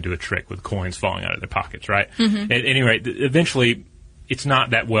magician try and do a trick with coins falling out of their pockets, right? Mm-hmm. At any rate, eventually, it's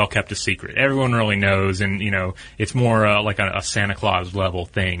not that well kept a secret. Everyone really knows, and, it's more like a Santa Claus level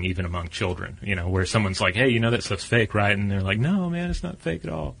thing, even among children, where someone's like, hey, that stuff's fake, right? And they're like, no, man, it's not fake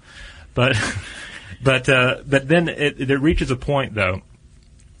at all. But then it reaches a point, though,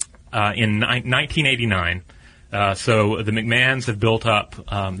 in 1989, so the McMahons have built up,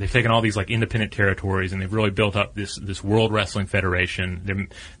 they've taken all these independent territories, and they've really built up this World Wrestling Federation.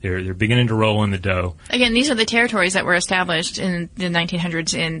 They're beginning to roll in the dough. Again, these are the territories that were established in the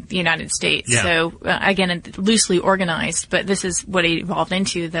 1900s in the United States. Yeah. So again, loosely organized, but this is what it evolved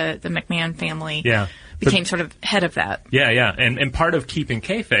into. The McMahon family. Yeah. Became sort of head of that. Yeah. And part of keeping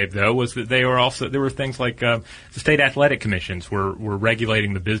kayfabe, though, was that there were things like the state athletic commissions were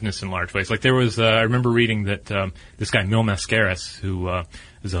regulating the business in large ways. Like there was, I remember reading that this guy Mil Mascaras, who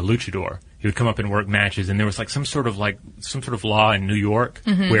was a luchador, he would come up and work matches, and there was some sort of law in New York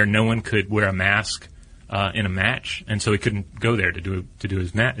where no one could wear a mask in a match, and so he couldn't go there to do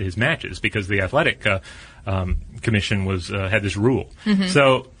his matches because the athletic commission had this rule. Mm-hmm.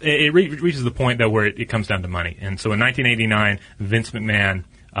 So it reaches the point, though, where it comes down to money. And so in 1989, Vince McMahon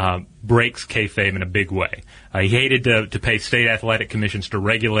breaks kayfabe in a big way. He hated to pay state athletic commissions to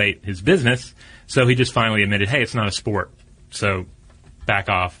regulate his business, so he just finally admitted, hey, it's not a sport, so back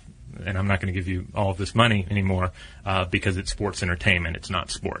off, and I'm not going to give you all of this money anymore because it's sports entertainment. It's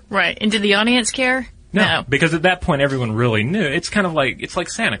not sport. Right. And did the audience care? No, because at that point everyone really knew. It's kind of like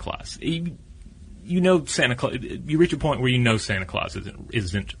Santa Claus. Santa Claus. You reach a point where Santa Claus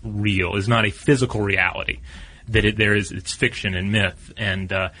isn't real. Is not a physical reality. That it's fiction and myth, and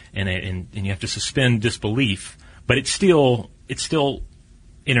you have to suspend disbelief. But it's still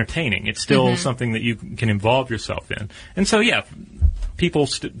entertaining. It's still something that you can involve yourself in. And so people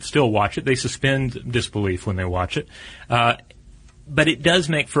still watch it. They suspend disbelief when they watch it. But it does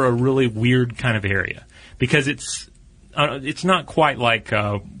make for a really weird kind of area because it's not quite like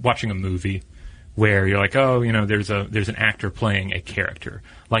watching a movie where you're like, oh, there's an actor playing a character.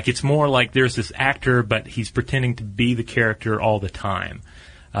 Like it's more like there's this actor, but he's pretending to be the character all the time.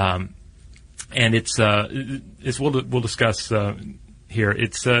 And we'll discuss here.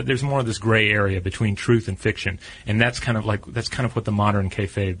 There's more of this gray area between truth and fiction, and that's kind of what the modern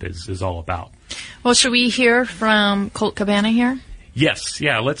kayfabe is all about. Well, should we hear from Colt Cabana here? Yes,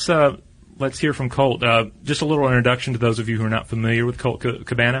 yeah. Let's hear from Colt. Just a little introduction to those of you who are not familiar with Colt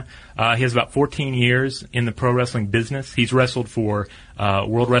Cabana. He has about 14 years in the pro wrestling business. He's wrestled for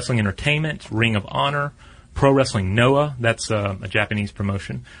World Wrestling Entertainment, Ring of Honor, Pro Wrestling Noah, that's a Japanese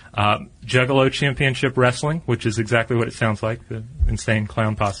promotion, Juggalo Championship Wrestling, which is exactly what it sounds like, the Insane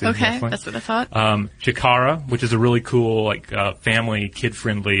Clown Posse Okay, wrestling. that's what I thought. Chikara, which is a really cool, family,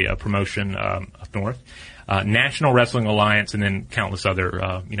 kid-friendly promotion up north. National Wrestling Alliance, and then countless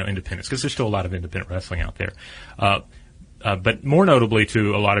other, independents, because there's still a lot of independent wrestling out there. But more notably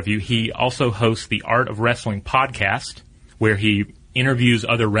to a lot of you, he also hosts the Art of Wrestling podcast, where he interviews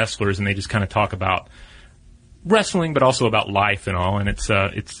other wrestlers, and they just kind of talk about wrestling, but also about life and all. And it's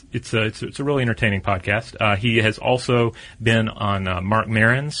a really entertaining podcast. He has also been on Mark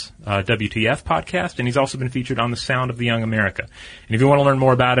Maron's WTF podcast, and he's also been featured on The Sound of the Young America. And if you want to learn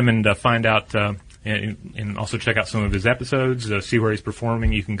more about him and find out and also check out some of his episodes, see where he's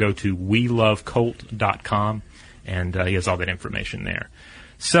performing, you can go to welovecolt.com, and he has all that information there.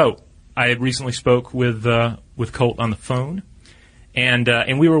 So I had recently spoke with Colt on the phone,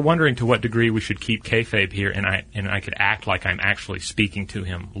 and we were wondering to what degree we should keep kayfabe here, and I could act like I'm actually speaking to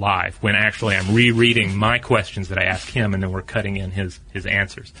him live, when actually I'm rereading my questions that I asked him, and then we're cutting in his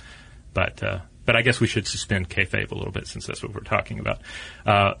answers. But I guess we should suspend kayfabe a little bit, since that's what we're talking about.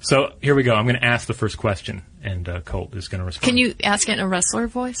 So here we go. I'm going to ask the first question, and Colt is going to respond. Can you ask it in a wrestler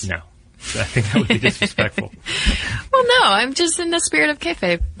voice? No. I think that would be disrespectful. Well, no. I'm just in the spirit of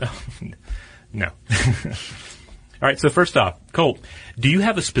kayfabe. No. All right, so first off, Colt, do you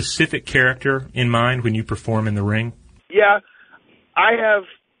have a specific character in mind when you perform in the ring? Yeah, I have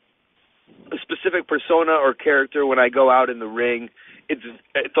a specific persona or character when I go out in the ring.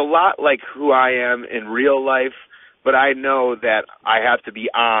 It's a lot like who I am in real life, but I know that I have to be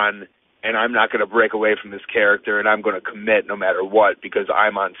on, and I'm not going to break away from this character, and I'm going to commit no matter what, because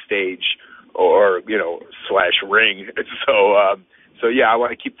I'm on stage or / ring. So yeah, I want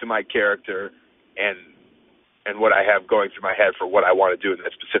to keep to my character and what I have going through my head for what I want to do in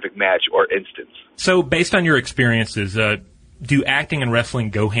that specific match or instance. So based on your experiences, do acting and wrestling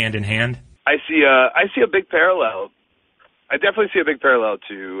go hand in hand? I see a big parallel. I definitely see a big parallel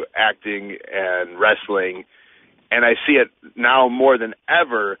to acting and wrestling, and I see it now more than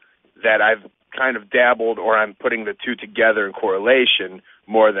ever that I've kind of dabbled, or I'm putting the two together in correlation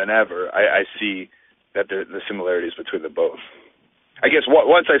more than ever. I see that the similarities between the both. I guess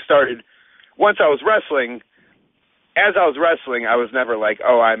once I was wrestling, as I was wrestling, I was never like,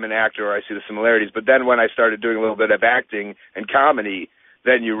 oh, I'm an actor or I see the similarities. But then when I started doing a little bit of acting and comedy,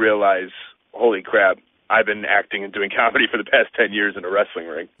 then you realize, holy crap, I've been acting and doing comedy for the past 10 years in a wrestling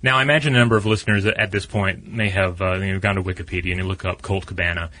ring. Now, I imagine a number of listeners at this point may have gone to Wikipedia and you look up Colt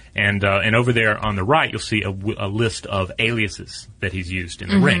Cabana, and over there on the right you'll see a list of aliases that he's used in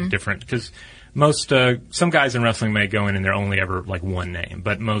the ring. Different, because some guys in wrestling may go in and they're only ever like one name,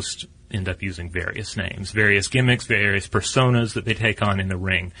 but most end up using various names, various gimmicks, various personas that they take on in the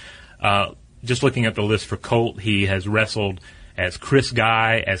ring. Just looking at the list for Colt, he has wrestled as Chris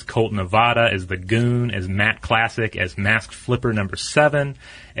Guy, as Colt Nevada, as The Goon, as Matt Classic, as Masked Flipper number 7,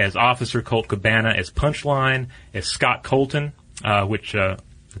 as Officer Colt Cabana, as Punchline, as Scott Colton, which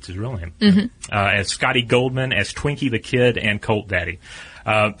that's his real name, as Scotty Goldman, as Twinkie the Kid, and Colt Daddy.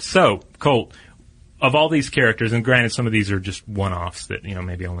 So, Colt, of all these characters, and granted some of these are just one-offs that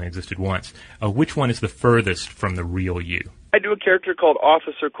maybe only existed once, which one is the furthest from the real you? I do a character called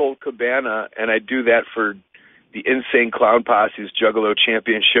Officer Colt Cabana, and I do that for the Insane Clown Posse's Juggalo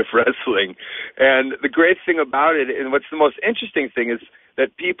Championship Wrestling. And the great thing about it, and what's the most interesting thing, is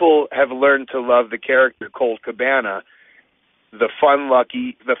that people have learned to love the character Colt Cabana, the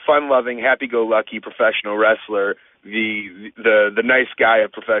fun-loving, happy-go-lucky professional wrestler, the nice guy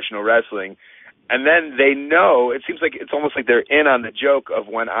of professional wrestling. And then they know, it seems like it's almost like they're in on the joke of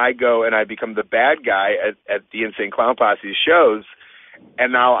when I go and I become the bad guy at the Insane Clown Posse's shows,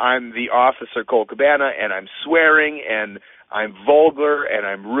 and now I'm the Officer Colt Cabana, and I'm swearing, and I'm vulgar, and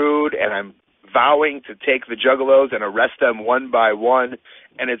I'm rude, and I'm vowing to take the Juggalos and arrest them one by one.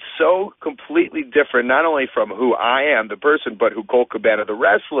 And it's so completely different, not only from who I am, the person, but who Colt Cabana, the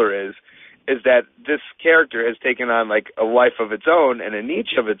wrestler, is that this character has taken on like a life of its own and a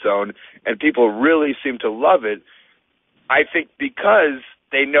niche of its own, and people really seem to love it. I think because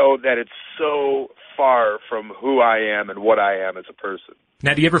they know that it's so far from who I am and what I am as a person.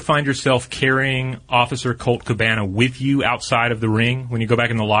 Now, do you ever find yourself carrying Officer Colt Cabana with you outside of the ring when you go back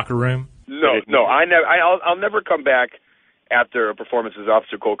in the locker room? No. I'll never come back after a performance as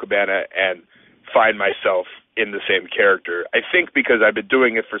Officer Colt Cabana and find myself in the same character. I think because I've been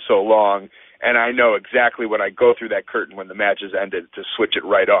doing it for so long, and I know exactly when I go through that curtain when the match has ended to switch it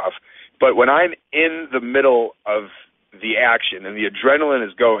right off. But when I'm in the middle of the action and the adrenaline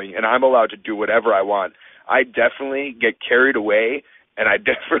is going and I'm allowed to do whatever I want, I definitely get carried away, and I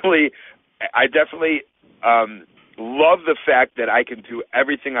definitely love the fact that I can do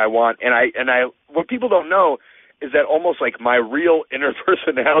everything I want. And I what people don't know is that almost like my real inner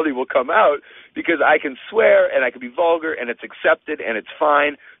personality will come out because I can swear and I can be vulgar and it's accepted and it's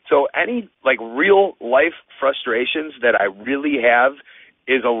fine. So any like real life frustrations that I really have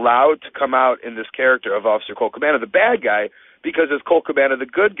is allowed to come out in this character of Officer Colt Cabana, the bad guy, because as Colt Cabana, the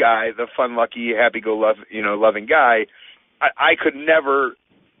good guy, the fun-lucky, happy-go-loving guy, I could never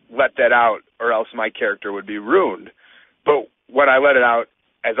let that out or else my character would be ruined. But when I let it out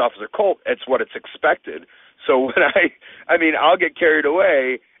as Officer Colt, it's what it's expected. So when I'll get carried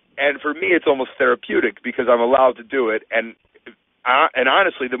away, and for me it's almost therapeutic because I'm allowed to do it. And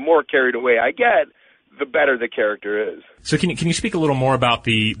honestly, the more carried away I get, the better the character is. So can you speak a little more about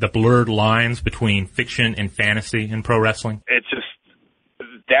the blurred lines between fiction and fantasy in pro wrestling? It's just,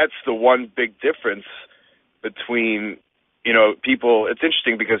 that's the one big difference between, people. It's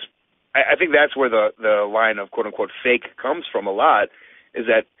interesting because I think that's where the line of quote-unquote fake comes from a lot, is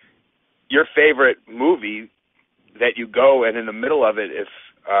that your favorite movie that you go and in the middle of it, if,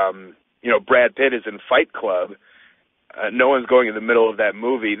 Brad Pitt is in Fight Club, no one's going in the middle of that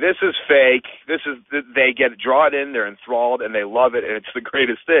movie. This is fake. They get drawn in, they're enthralled, and they love it, and it's the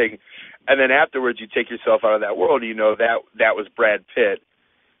greatest thing. And then afterwards, you take yourself out of that world, that was Brad Pitt,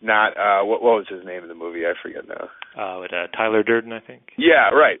 not, what was his name in the movie? I forget now. Tyler Durden, I think. Yeah,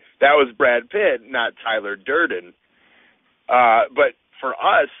 right. That was Brad Pitt, not Tyler Durden. But for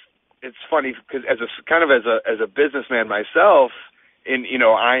us, it's funny because as a businessman myself,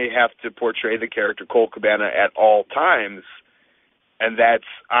 I have to portray the character Colt Cabana at all times, and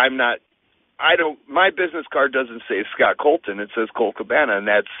my business card doesn't say Scott Colton, it says Colt Cabana, and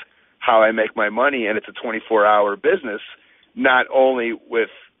that's how I make my money, and it's a 24-hour business, not only with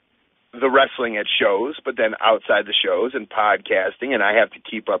the wrestling at shows, but then outside the shows and podcasting, and I have to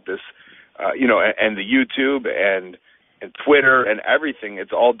keep up this, and the YouTube and Twitter and everything.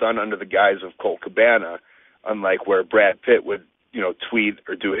 It's all done under the guise of Colt Cabana, unlike where Brad Pitt would, tweet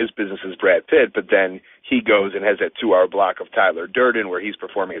or do his business as Brad Pitt, but then he goes and has that 2-hour block of Tyler Durden where he's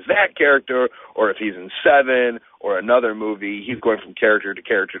performing as that character, or if he's in Seven or another movie, he's going from character to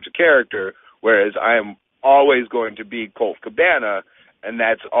character to character, whereas I am always going to be Colt Cabana, and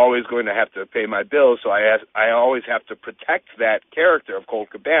that's always going to have to pay my bills, so I always have to protect that character of Colt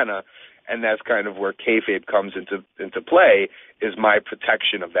Cabana, and that's kind of where kayfabe comes into play, is my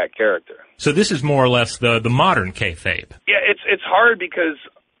protection of that character. So this is more or less the modern kayfabe. Yeah, it's hard because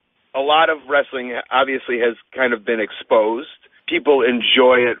a lot of wrestling obviously has kind of been exposed. People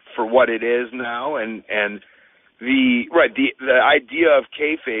enjoy it for what it is now, and the idea of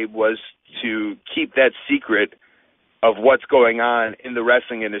kayfabe was to keep that secret of what's going on in the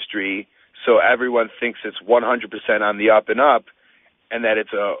wrestling industry, so everyone thinks it's 100% on the up and up, and that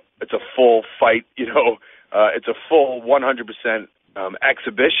it's a full fight, it's a full 100%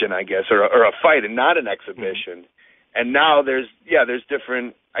 exhibition, I guess, or a fight and not an exhibition. And now there's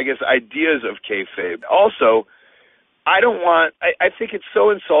different, I guess, ideas of kayfabe. Also, I think it's so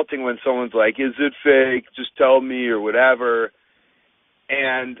insulting when someone's like, is it fake? Just tell me or whatever.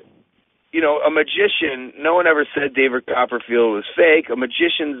 And, a magician, no one ever said David Copperfield was fake. A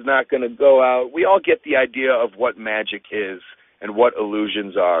magician's not going to go out. We all get the idea of what magic is and what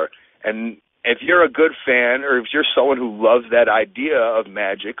illusions are. And if you're a good fan, or if you're someone who loves that idea of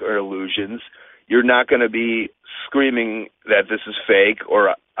magic or illusions, you're not going to be screaming that this is fake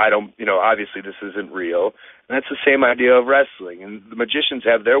or obviously this isn't real. And that's the same idea of wrestling. And the magicians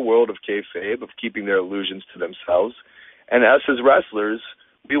have their world of kayfabe, of keeping their illusions to themselves. And us as wrestlers,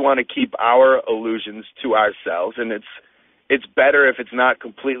 we want to keep our illusions to ourselves. And it's better if it's not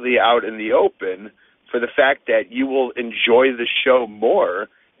completely out in the open, for the fact that you will enjoy the show more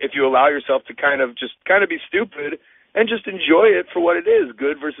if you allow yourself to kind of be stupid and just enjoy it for what it is,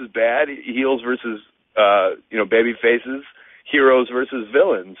 good versus bad, heels versus, baby faces, heroes versus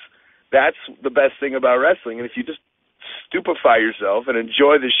villains. That's the best thing about wrestling. And if you just stupefy yourself and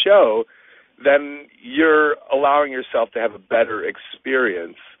enjoy the show, then you're allowing yourself to have a better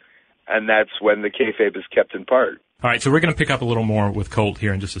experience. And that's when the kayfabe is kept in part. All right, so we're going to pick up a little more with Colt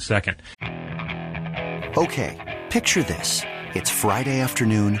here in just a second. Okay, picture this. It's Friday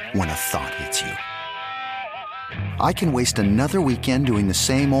afternoon when a thought hits you. I can waste another weekend doing the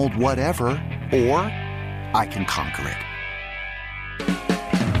same old whatever, or I can conquer it.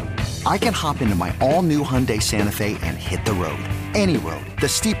 I can hop into my all-new Hyundai Santa Fe and hit the road. Any road. The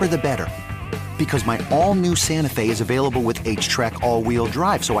steeper, the better. Because my all-new Santa Fe is available with H-Track all-wheel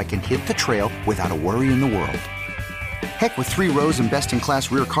drive, so I can hit the trail without a worry in the world. Heck, with 3 rows and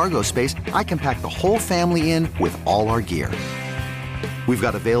best-in-class rear cargo space, I can pack the whole family in with all our gear. We've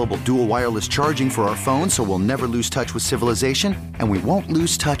got available dual wireless charging for our phones, so we'll never lose touch with civilization, and we won't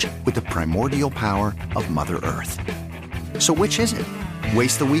lose touch with the primordial power of Mother Earth. So which is it?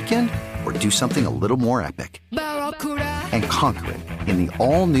 Waste the weekend or do something a little more epic? And conquer it in the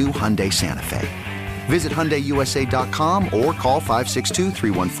all-new Hyundai Santa Fe. Visit HyundaiUSA.com or call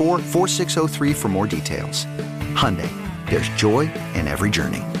 562-314-4603 for more details. Hyundai, there's joy in every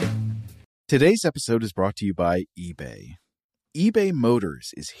journey. Today's episode is brought to you by eBay. eBay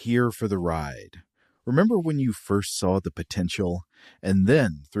Motors is here for the ride. Remember when you first saw the potential? And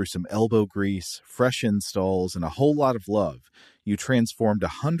then, through some elbow grease, fresh installs, and a whole lot of love, you transformed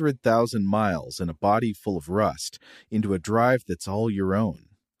 100,000 miles and a body full of rust into a drive that's all your own.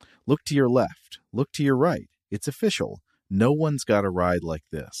 Look to your left. Look to your right. It's official. No one's got a ride like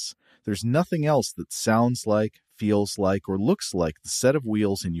this. There's nothing else that sounds like, feels like, or looks like the set of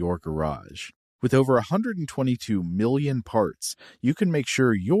wheels in your garage. With over 122 million parts, you can make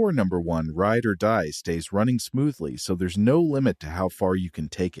sure your number one ride or die stays running smoothly, so there's no limit to how far you can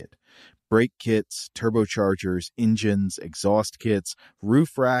take it. Brake kits, turbochargers, engines, exhaust kits,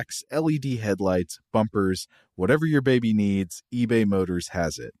 roof racks, LED headlights, bumpers, whatever your baby needs, eBay Motors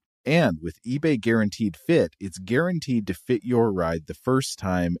has it. And with eBay Guaranteed Fit, it's guaranteed to fit your ride the first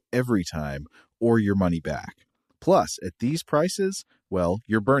time, every time, or your money back. Plus, at these prices, well,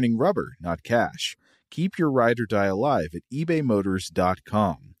 you're burning rubber, not cash. Keep your ride or die alive at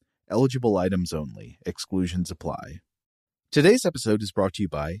ebaymotors.com. Eligible items only. Exclusions apply. Today's episode is brought to you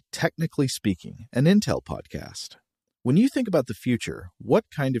by Technically Speaking, an Intel podcast. When you think about the future, what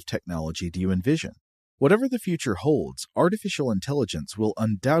kind of technology do you envision? Whatever the future holds, artificial intelligence will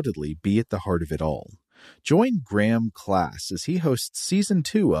undoubtedly be at the heart of it all. Join Graham Class as he hosts Season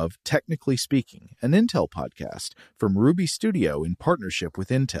 2 of Technically Speaking, an Intel podcast from Ruby Studio in partnership with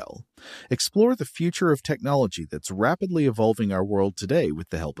Intel. Explore the future of technology that's rapidly evolving our world today with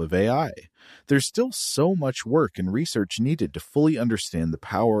the help of AI. There's still so much work and research needed to fully understand the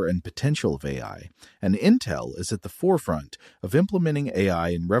power and potential of AI, and Intel is at the forefront of implementing AI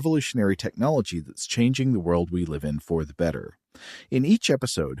in revolutionary technology that's changing the world we live in for the better. In each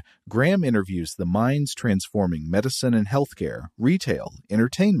episode, Graham interviews the minds transforming medicine and healthcare, retail,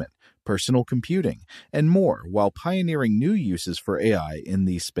 entertainment, personal computing, and more while pioneering new uses for AI in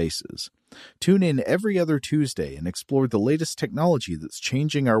these spaces. Tune in every other Tuesday and explore the latest technology that's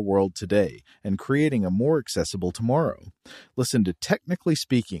changing our world today and creating a more accessible tomorrow. Listen to Technically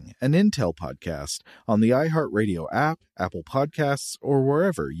Speaking, an Intel podcast on the iHeartRadio app, Apple Podcasts, or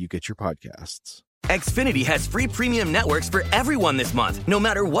wherever you get your podcasts. Xfinity has free premium networks for everyone this month, no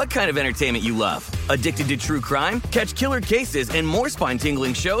matter what kind of entertainment you love. Addicted to true crime? Catch killer cases and more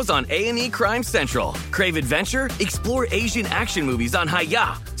spine-tingling shows on A&E Crime Central. Crave adventure? Explore Asian action movies on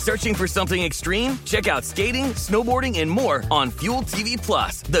Hi-Ya. Searching for something extreme? Check out skating, snowboarding, and more on Fuel TV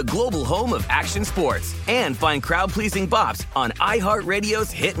Plus, the global home of action sports. And find crowd-pleasing bops on iHeartRadio's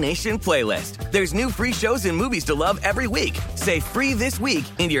Hit Nation playlist. There's new free shows and movies to love every week. Say free this week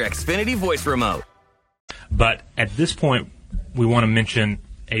in your Xfinity voice remote. But at this point, we want to mention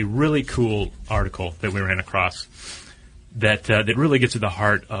a really cool article that we ran across that really gets to the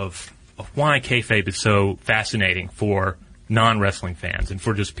heart of why kayfabe is so fascinating for non-wrestling fans and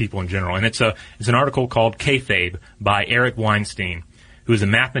for just people in general. And it's an article called Kayfabe by Eric Weinstein, who is a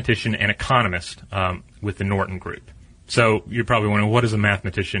mathematician and economist with the Norton Group. So you're probably wondering, what does a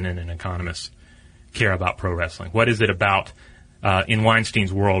mathematician and an economist care about pro wrestling? What is it about in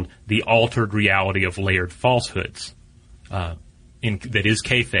Weinstein's world, the altered reality of layered falsehoods that is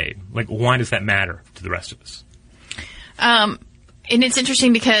kayfabe? Like, why does that matter to the rest of us? And it's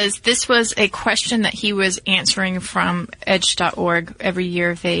interesting because this was a question that he was answering from edge.org. Every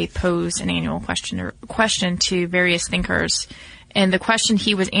year they pose an annual question to various thinkers. And the question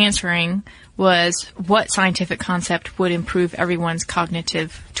he was answering was, what scientific concept would improve everyone's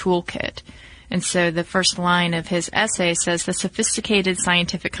cognitive toolkit? And so the first line of his essay says, the sophisticated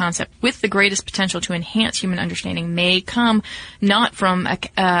scientific concept with the greatest potential to enhance human understanding may come not from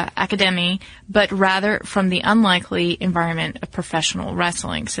academia, but rather from the unlikely environment of professional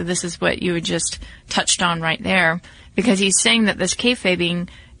wrestling. So this is what you had just touched on right there, because he's saying that this kayfabing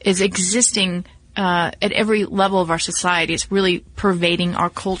is existing at every level of our society. It's really pervading our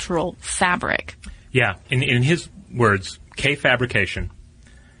cultural fabric. Yeah. In his words, K-fabrication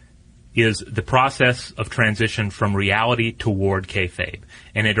is the process of transition from reality toward kayfabe,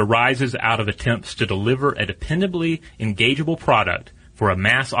 and it arises out of attempts to deliver a dependably engageable product for a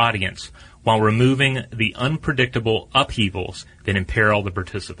mass audience while removing the unpredictable upheavals that imperil the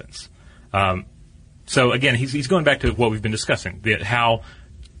participants. So again, he's going back to what we've been discussing, how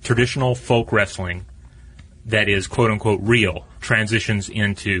traditional folk wrestling that is quote-unquote real transitions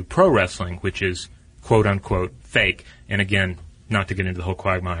into pro wrestling, which is quote-unquote fake. And again, not to get into the whole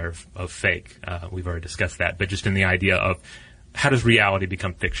quagmire of fake, we've already discussed that, but just in the idea of how does reality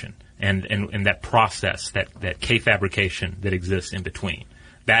become fiction, and that process, that K-fabrication that exists in between.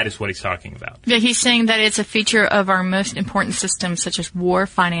 That is what he's talking about. Yeah, he's saying that it's a feature of our most important systems, such as war,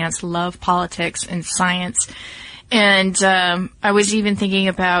 finance, love, politics, and science. And I was even thinking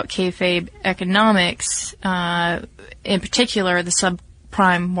about kayfabe economics, in particular the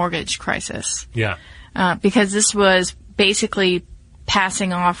subprime mortgage crisis. Yeah. Because this was basically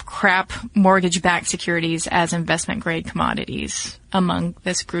passing off crap mortgage-backed securities as investment-grade commodities among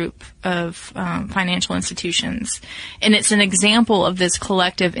this group of financial institutions. And it's an example of this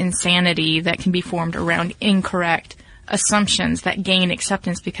collective insanity that can be formed around incorrect assumptions that gain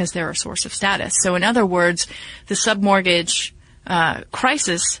acceptance because they're a source of status. So in other words, the submortgage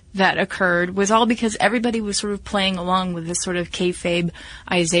crisis that occurred was all because everybody was sort of playing along with this sort of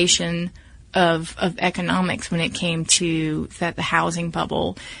kayfabeization of economics when it came to the housing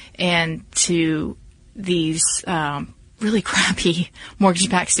bubble and to these really crappy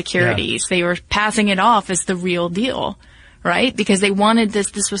mortgage-backed securities. Yeah. They were passing it off as the real deal, right? Because they wanted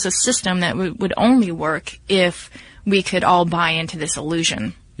this was a system that would only work if we could all buy into this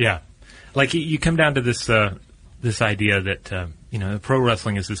illusion. Yeah. Like you come down to this this idea that pro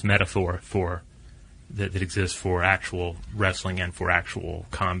wrestling is this metaphor for that exists for actual wrestling and for actual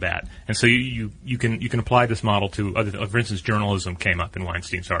combat. And so you can apply this model to other, for instance, journalism came up in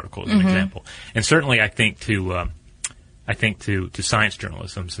Weinstein's article as an example. And certainly I think to science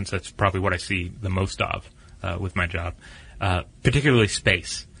journalism, since that's probably what I see the most of with my job, particularly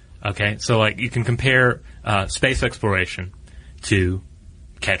space. Okay? So like you can compare space exploration to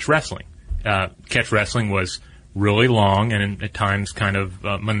catch wrestling. Catch wrestling was really long and at times kind of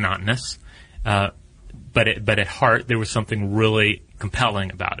monotonous. But at heart, there was something really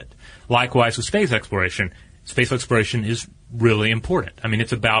compelling about it. Likewise with space exploration is really important. I mean,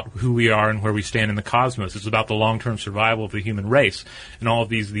 it's about who we are and where we stand in the cosmos. It's about the long-term survival of the human race and all of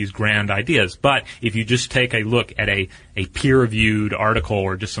these grand ideas. But if you just take a look at a peer-reviewed article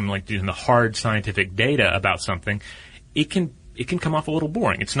or just some like the hard scientific data about something, it can come off a little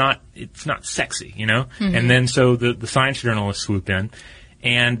boring. It's not sexy, you know? Mm-hmm. And then so the science journalists swoop in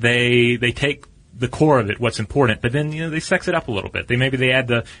and they take the core of it, what's important, but then, they sex it up a little bit. They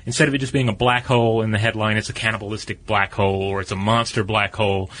add instead of it just being a black hole in the headline, it's a cannibalistic black hole or it's a monster black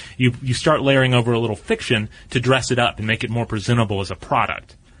hole. You start layering over a little fiction to dress it up and make it more presentable as a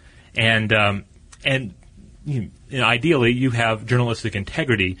product. And ideally you have journalistic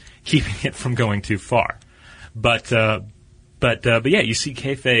integrity keeping it from going too far. But yeah, you see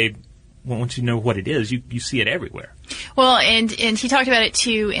kayfabe. Once you know what it is, you see it everywhere. Well, and he talked about it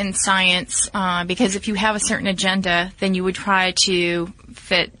too in science, because if you have a certain agenda, then you would try to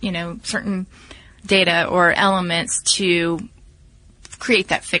fit, certain data or elements to create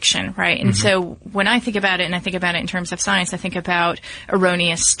that fiction, right? And so when I think about it, and I think about it in terms of science, I think about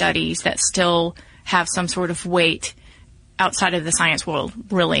erroneous studies that still have some sort of weight outside of the science world,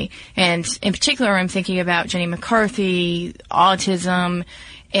 really. And in particular, I'm thinking about Jenny McCarthy, autism,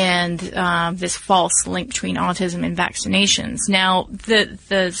 and this false link between autism and vaccinations. Now,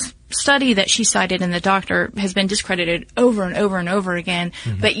 the study that she cited in The Doctor has been discredited over and over and over again,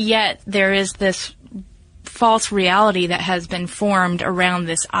 but yet there is this false reality that has been formed around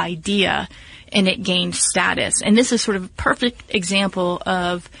this idea, and it gained status. And this is sort of a perfect example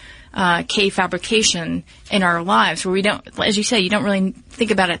of K-fabrication in our lives, where we don't, as you say, you don't really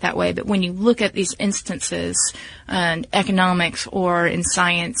think about it that way, but when you look at these instances in economics or in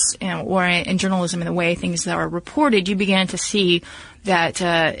science or in journalism and the way things are reported, you begin to see that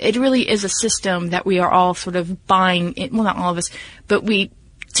it really is a system that we are all sort of buying, well, not all of us, but we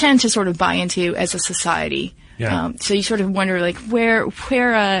tend to sort of buy into as a society. Yeah. So you sort of wonder, like, where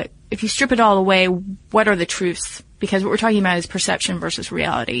if you strip it all away, what are the truths? Because what we're talking about is perception versus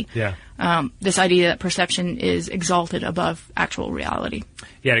reality. Yeah. This idea that perception is exalted above actual reality.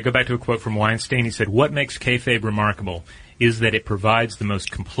 Yeah, to go back to a quote from Weinstein, he said, "What makes kayfabe remarkable is that it provides the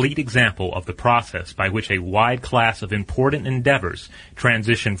most complete example of the process by which a wide class of important endeavors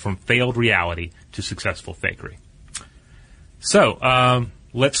transition from failed reality to successful fakery." So,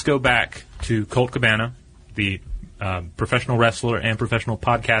 let's go back to Colt Cabana, the professional wrestler and professional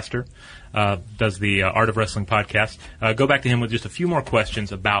podcaster, does the Art of Wrestling podcast. Go back to him with just a few more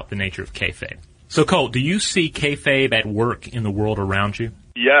questions about the nature of kayfabe. So, Colt, do you see kayfabe at work in the world around you?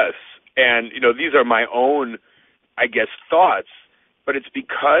 Yes, and these are my own, I guess, thoughts, but it's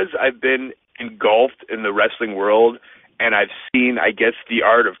because I've been engulfed in the wrestling world, and I've seen, I guess, the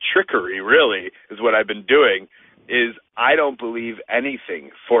art of trickery, really, is what I've been doing, is I don't believe anything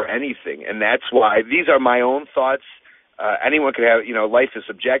for anything, and that's why these are my own thoughts. Anyone could have, life is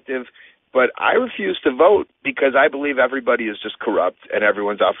subjective, but I refuse to vote because I believe everybody is just corrupt and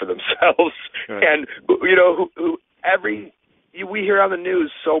everyone's out for themselves. Right. And, we hear on the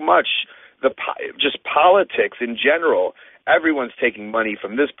news so much, just politics in general. Everyone's taking money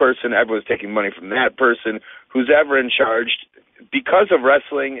from this person, everyone's taking money from that person, who's ever in charge. Because of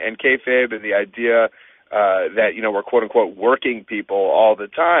wrestling and kayfabe and the idea that, we're quote-unquote working people all the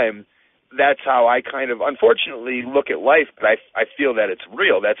time, that's how I kind of, unfortunately, look at life, but I feel that it's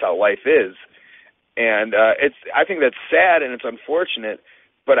real. That's how life is. And I think that's sad and it's unfortunate,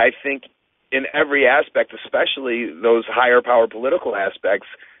 but I think in every aspect, especially those higher power political aspects,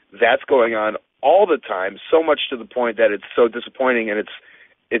 that's going on all the time, so much to the point that it's so disappointing, and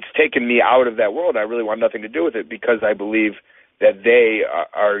it's taken me out of that world. I really want nothing to do with it because I believe that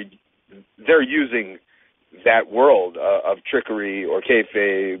they're using that world of trickery or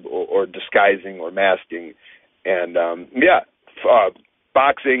kayfabe or disguising or masking. And,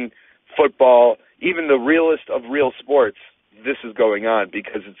 boxing, football, even the realest of real sports, this is going on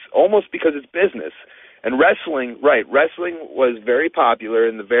because it's business. And wrestling was very popular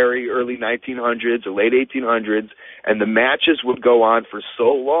in the very early 1900s or late 1800s, and the matches would go on for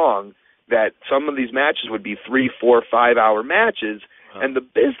so long that some of these matches would be 3, 4, 5 hour matches, and the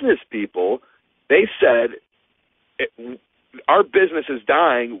business people, they said, our business is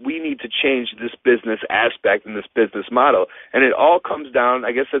dying, we need to change this business aspect and this business model. And it all comes down,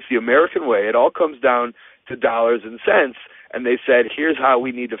 I guess that's the American way, it all comes down to dollars and cents. And they said, here's how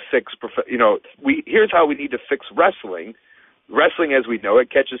we need to fix, here's how we need to fix wrestling. Wrestling as we know it,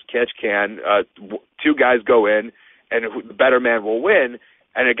 catch as catch can. Two guys go in, and the better man will win.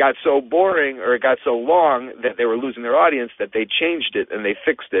 And it got so boring, or it got so long, that they were losing their audience, that they changed it and they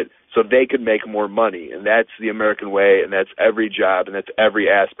fixed it so they could make more money. And that's the American way, and that's every job, and that's every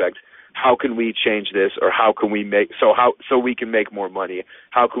aspect. How can we change this, or how can we make so we can make more money?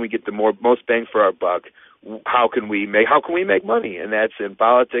 How can we get the most bang for our buck? How can we make money? And that's in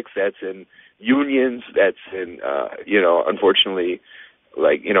politics, that's in unions, that's in unfortunately,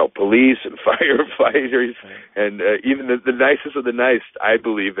 police and firefighters, and even the nicest of the nice. I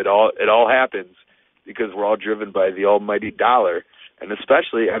believe it all happens because we're all driven by the almighty dollar. And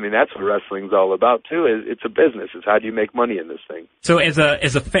especially, that's what wrestling's all about too. It's a business. It's how do you make money in this thing. So as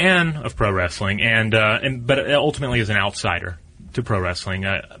a fan of pro wrestling, but ultimately as an outsider to pro wrestling,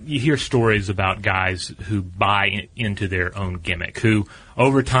 you hear stories about guys who buy into their own gimmick, who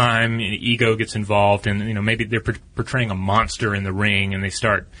over time ego gets involved, and maybe they're portraying a monster in the ring, and they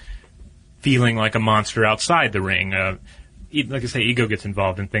start feeling like a monster outside the ring. Like I say, ego gets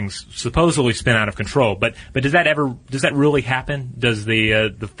involved, and things supposedly spin out of control. But does that really happen? Does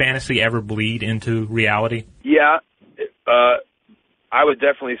the fantasy ever bleed into reality? Yeah, I would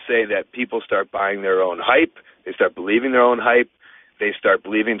definitely say that people start buying their own hype. They start believing their own hype. They start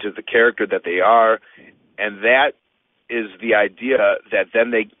believing to the character that they are, and that is the idea that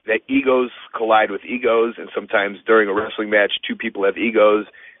then that egos collide with egos, and sometimes during a wrestling match, two people have egos,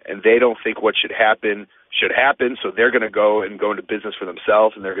 and they don't think what should happen, so they're going to go into business for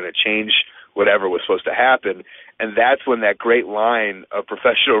themselves, and they're going to change whatever was supposed to happen. And that's when that great line of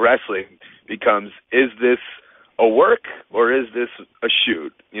professional wrestling becomes, is this a work or is this a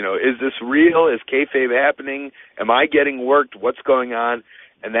shoot? Is this real? Is kayfabe happening? Am I getting worked? What's going on?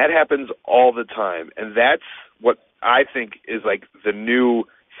 And that happens all the time. And that's what I think is like the new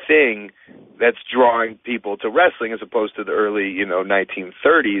thing that's drawing people to wrestling as opposed to the early,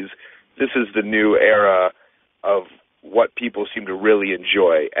 1930s. This is the new era of what people seem to really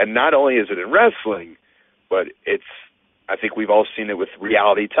enjoy. And not only is it in wrestling, but I think we've all seen it with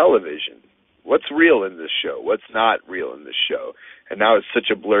reality television. What's real in this show? What's not real in this show? And now it's such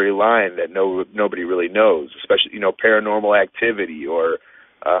a blurry line that nobody really knows, especially, Paranormal Activity or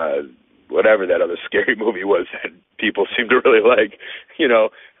whatever that other scary movie was that people seem to really like.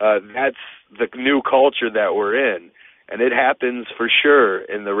 That's the new culture that we're in. And it happens for sure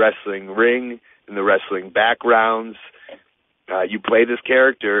in the wrestling ring, in the wrestling backgrounds. You play this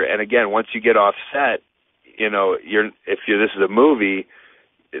character, and again, once you get off set, this is a movie,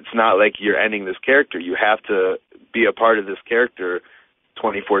 it's not like you're ending this character. You have to be a part of this character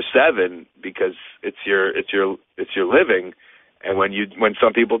 24/7 because it's your living. And when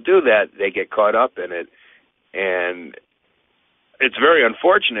some people do that, they get caught up in it, and it's very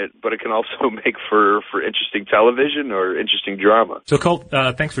unfortunate, but it can also make for interesting television or interesting drama. So, Colt,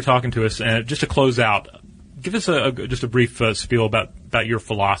 thanks for talking to us. Just to close out, give us just a brief spiel about your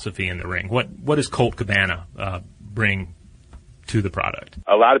philosophy in the ring. What does Colt Cabana bring to the product?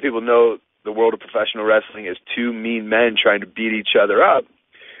 A lot of people know the world of professional wrestling as two mean men trying to beat each other up,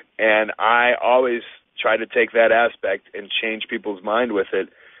 and I always try to take that aspect and change people's mind with it,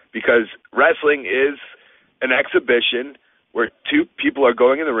 because wrestling is an exhibition where two people are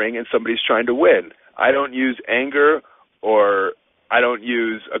going in the ring and somebody's trying to win. I don't use anger or I don't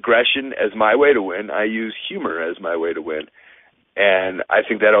use aggression as my way to win. I use humor as my way to win. And I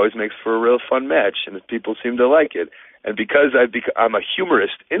think that always makes for a real fun match, and people seem to like it. And because I'm a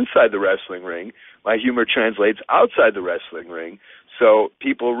humorist inside the wrestling ring, my humor translates outside the wrestling ring. So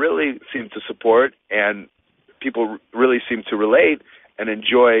people really seem to support, and people really seem to relate and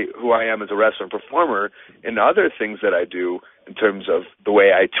enjoy who I am as a wrestler and performer in other things that I do in terms of the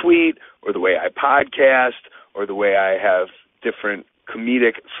way I tweet or the way I podcast or the way I have different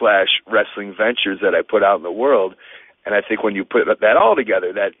comedic/wrestling ventures that I put out in the world. And I think when you put that all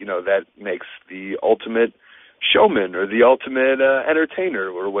together, that makes the ultimate showman or the ultimate entertainer,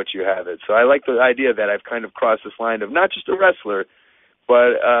 or what you have it. So I like the idea that I've kind of crossed this line of not just a wrestler,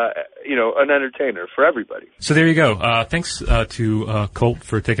 but an entertainer for everybody. So there you go. Thanks to Colt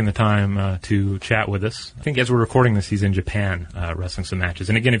for taking the time to chat with us. I think as we're recording this, he's in Japan wrestling some matches.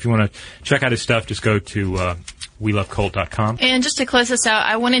 And again, if you want to check out his stuff, just go to WeLoveColt.com. And just to close this out,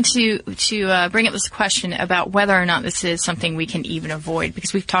 I wanted to bring up this question about whether or not this is something we can even avoid,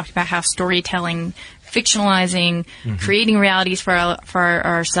 because we've talked about how storytelling, fictionalizing, creating realities for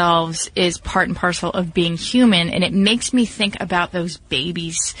ourselves is part and parcel of being human, and it makes me think about those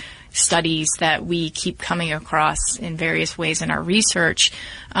babies studies that we keep coming across in various ways in our research.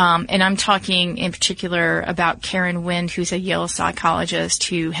 And I'm talking in particular about Karen Wind, who's a Yale psychologist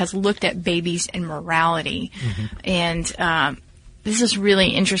who has looked at babies and morality. And this is really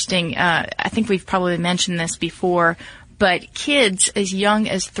interesting. I think we've probably mentioned this before, but kids as young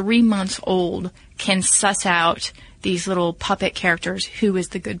as 3 months old can suss out these little puppet characters, who is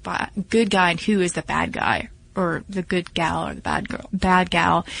the good guy and who is the bad guy, or the good gal or the bad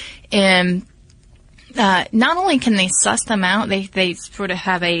gal. And not only can they suss them out, they sort of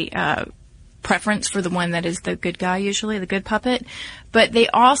have a preference for the one that is the good guy, usually the good puppet, but they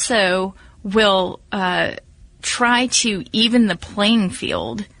also will try to even the playing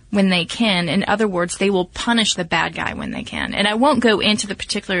field when they can. In other words, they will punish the bad guy when they can. And I won't go into the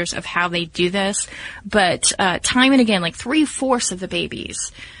particulars of how they do this, but time and again, like 3/4 of the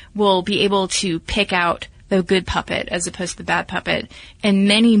babies will be able to pick out the good puppet as opposed to the bad puppet, and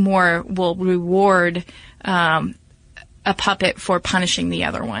many more will reward a puppet for punishing the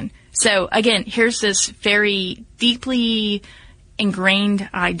other one. So again, here's this very deeply ingrained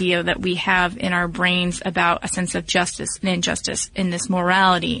idea that we have in our brains about a sense of justice and injustice, and this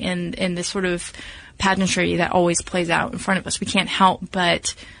morality and this sort of pageantry that always plays out in front of us. We can't help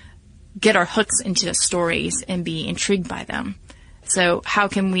but get our hooks into the stories and be intrigued by them. So how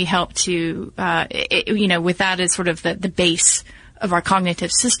can we help to, with that as sort of the base of our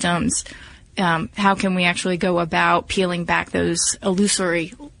cognitive systems, how can we actually go about peeling back those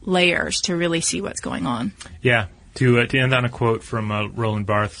illusory layers to really see what's going on? Yeah. To end on a quote from Roland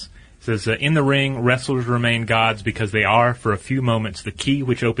Barthes, it says, in the ring, wrestlers remain gods because they are, for a few moments, the key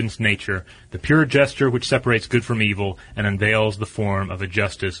which opens nature, the pure gesture which separates good from evil and unveils the form of a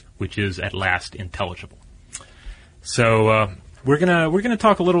justice which is at last intelligible. So we're gonna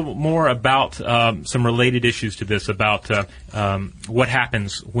talk a little more about some related issues to this, about what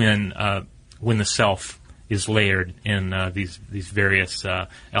happens when the self is layered in these various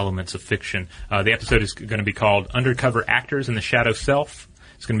elements of fiction. The episode is going to be called Undercover Actors and the Shadow Self.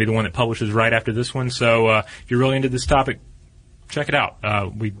 It's going to be the one that publishes right after this one. So if you're really into this topic, check it out.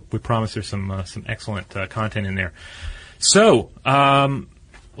 We promise there's some excellent content in there. So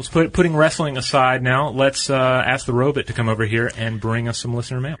let's putting wrestling aside now. Let's ask the robot to come over here and bring us some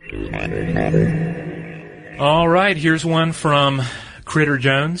listener mail. All right, here's one from Critter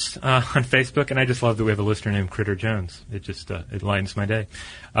Jones on Facebook, and I just love that we have a listener named Critter Jones. It just it lightens my day.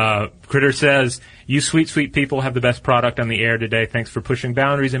 Critter says, "You sweet, sweet people have the best product on the air today. Thanks for pushing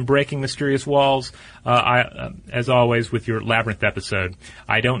boundaries and breaking mysterious walls. As always, with your Labyrinth episode.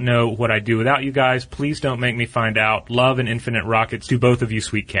 I don't know what I'd do without you guys. Please don't make me find out. Love and infinite rockets to both of you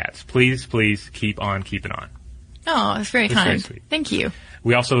sweet cats. Please, please keep on keeping on." Oh, that's very kind. Very sweet. Thank you.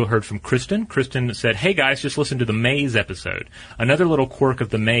 We also heard from Kristen. Kristen said, "Hey guys, just listen to the maze episode. Another little quirk of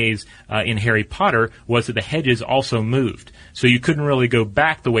the maze in Harry Potter was that the hedges also moved. So you couldn't really go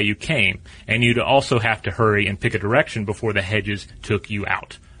back the way you came, and you'd also have to hurry and pick a direction before the hedges took you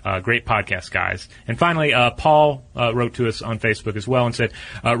out." Great podcast, guys. And finally, Paul wrote to us on Facebook as well and said,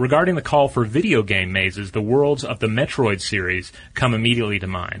 regarding the call for video game mazes, the worlds of the Metroid series come immediately to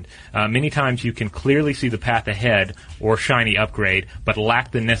mind. Many times you can clearly see the path ahead or shiny upgrade, but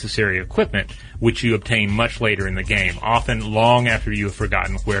lack the necessary equipment, which you obtain much later in the game, often long after you have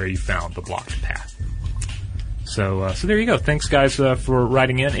forgotten where you found the blocked path. So there you go. Thanks, guys, for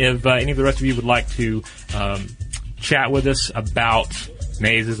writing in. If any of the rest of you would like to chat with us about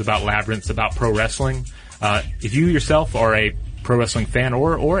mazes, about labyrinths, about pro wrestling. If you yourself are a pro wrestling fan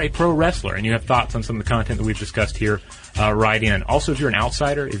or a pro wrestler and you have thoughts on some of the content that we've discussed here, write in. Also, if you're an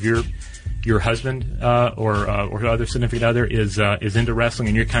outsider, if your husband or other significant other is into wrestling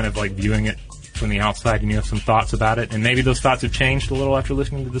and you're kind of like viewing it from the outside and you have some thoughts about it, and maybe those thoughts have changed a little after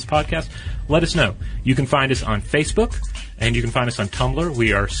listening to this podcast, let us know. You can find us on Facebook and you can find us on Tumblr.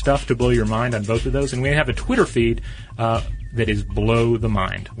 We are Stuff to Blow Your Mind on both of those, and we have a Twitter feed that is Blow the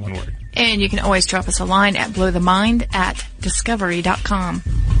Mind, one word. And you can always drop us a line at blowthemind@discovery.com.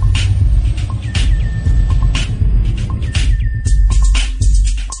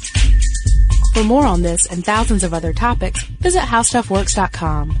 For more on this and thousands of other topics, visit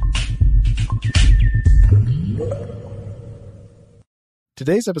howstuffworks.com.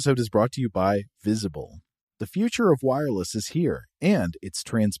 Today's episode is brought to you by Visible. The future of wireless is here, and it's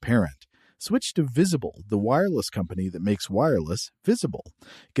transparent. Switch to Visible, the wireless company that makes wireless visible.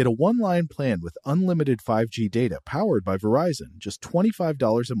 Get a one-line plan with unlimited 5G data powered by Verizon, just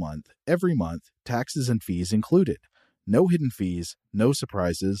 $25 a month, every month, taxes and fees included. No hidden fees, no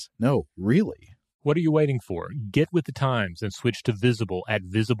surprises, no, really. What are you waiting for? Get with the times and switch to Visible at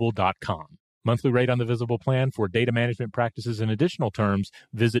Visible.com. Monthly rate on the Visible plan. For data management practices and additional terms,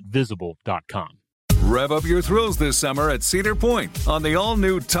 visit Visible.com. Rev up your thrills this summer at Cedar Point on the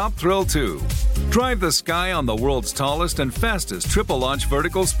all-new Top Thrill 2. Drive the sky on the world's tallest and fastest triple-launch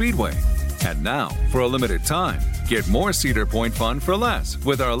vertical speedway. And now, for a limited time, get more Cedar Point fun for less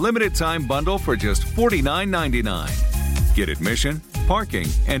with our limited-time bundle for just $49.99. Get admission, parking,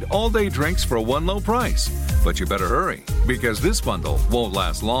 and all-day drinks for one low price. But you better hurry, because this bundle won't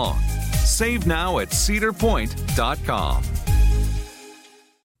last long. Save now at cedarpoint.com.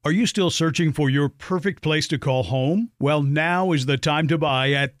 Are you still searching for your perfect place to call home? Well, now is the time to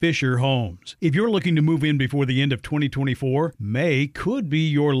buy at Fisher Homes. If you're looking to move in before the end of 2024, May could be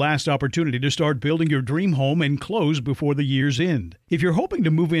your last opportunity to start building your dream home and close before the year's end. If you're hoping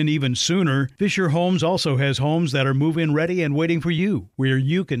to move in even sooner, Fisher Homes also has homes that are move-in ready and waiting for you, where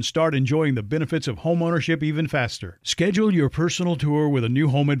you can start enjoying the benefits of homeownership even faster. Schedule your personal tour with a new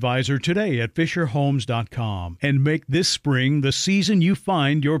home advisor today at FisherHomes.com and make this spring the season you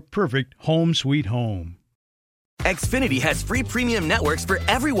find your perfect home sweet home. Xfinity has free premium networks for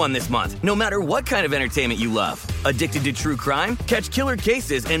everyone this month, no matter what kind of entertainment you love. Addicted to true crime? Catch killer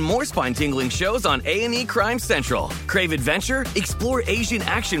cases and more spine-tingling shows on A&E Crime Central. Crave adventure? Explore Asian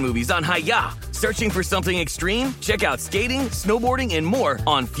action movies on Hi-Ya. Searching for something extreme? Check out skating, snowboarding, and more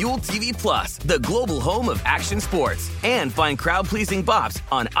on Fuel TV Plus, the global home of action sports. And find crowd-pleasing bops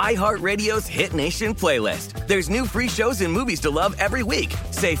on iHeartRadio's Hit Nation playlist. There's new free shows and movies to love every week.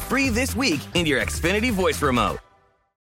 Say free this week in your Xfinity voice remote.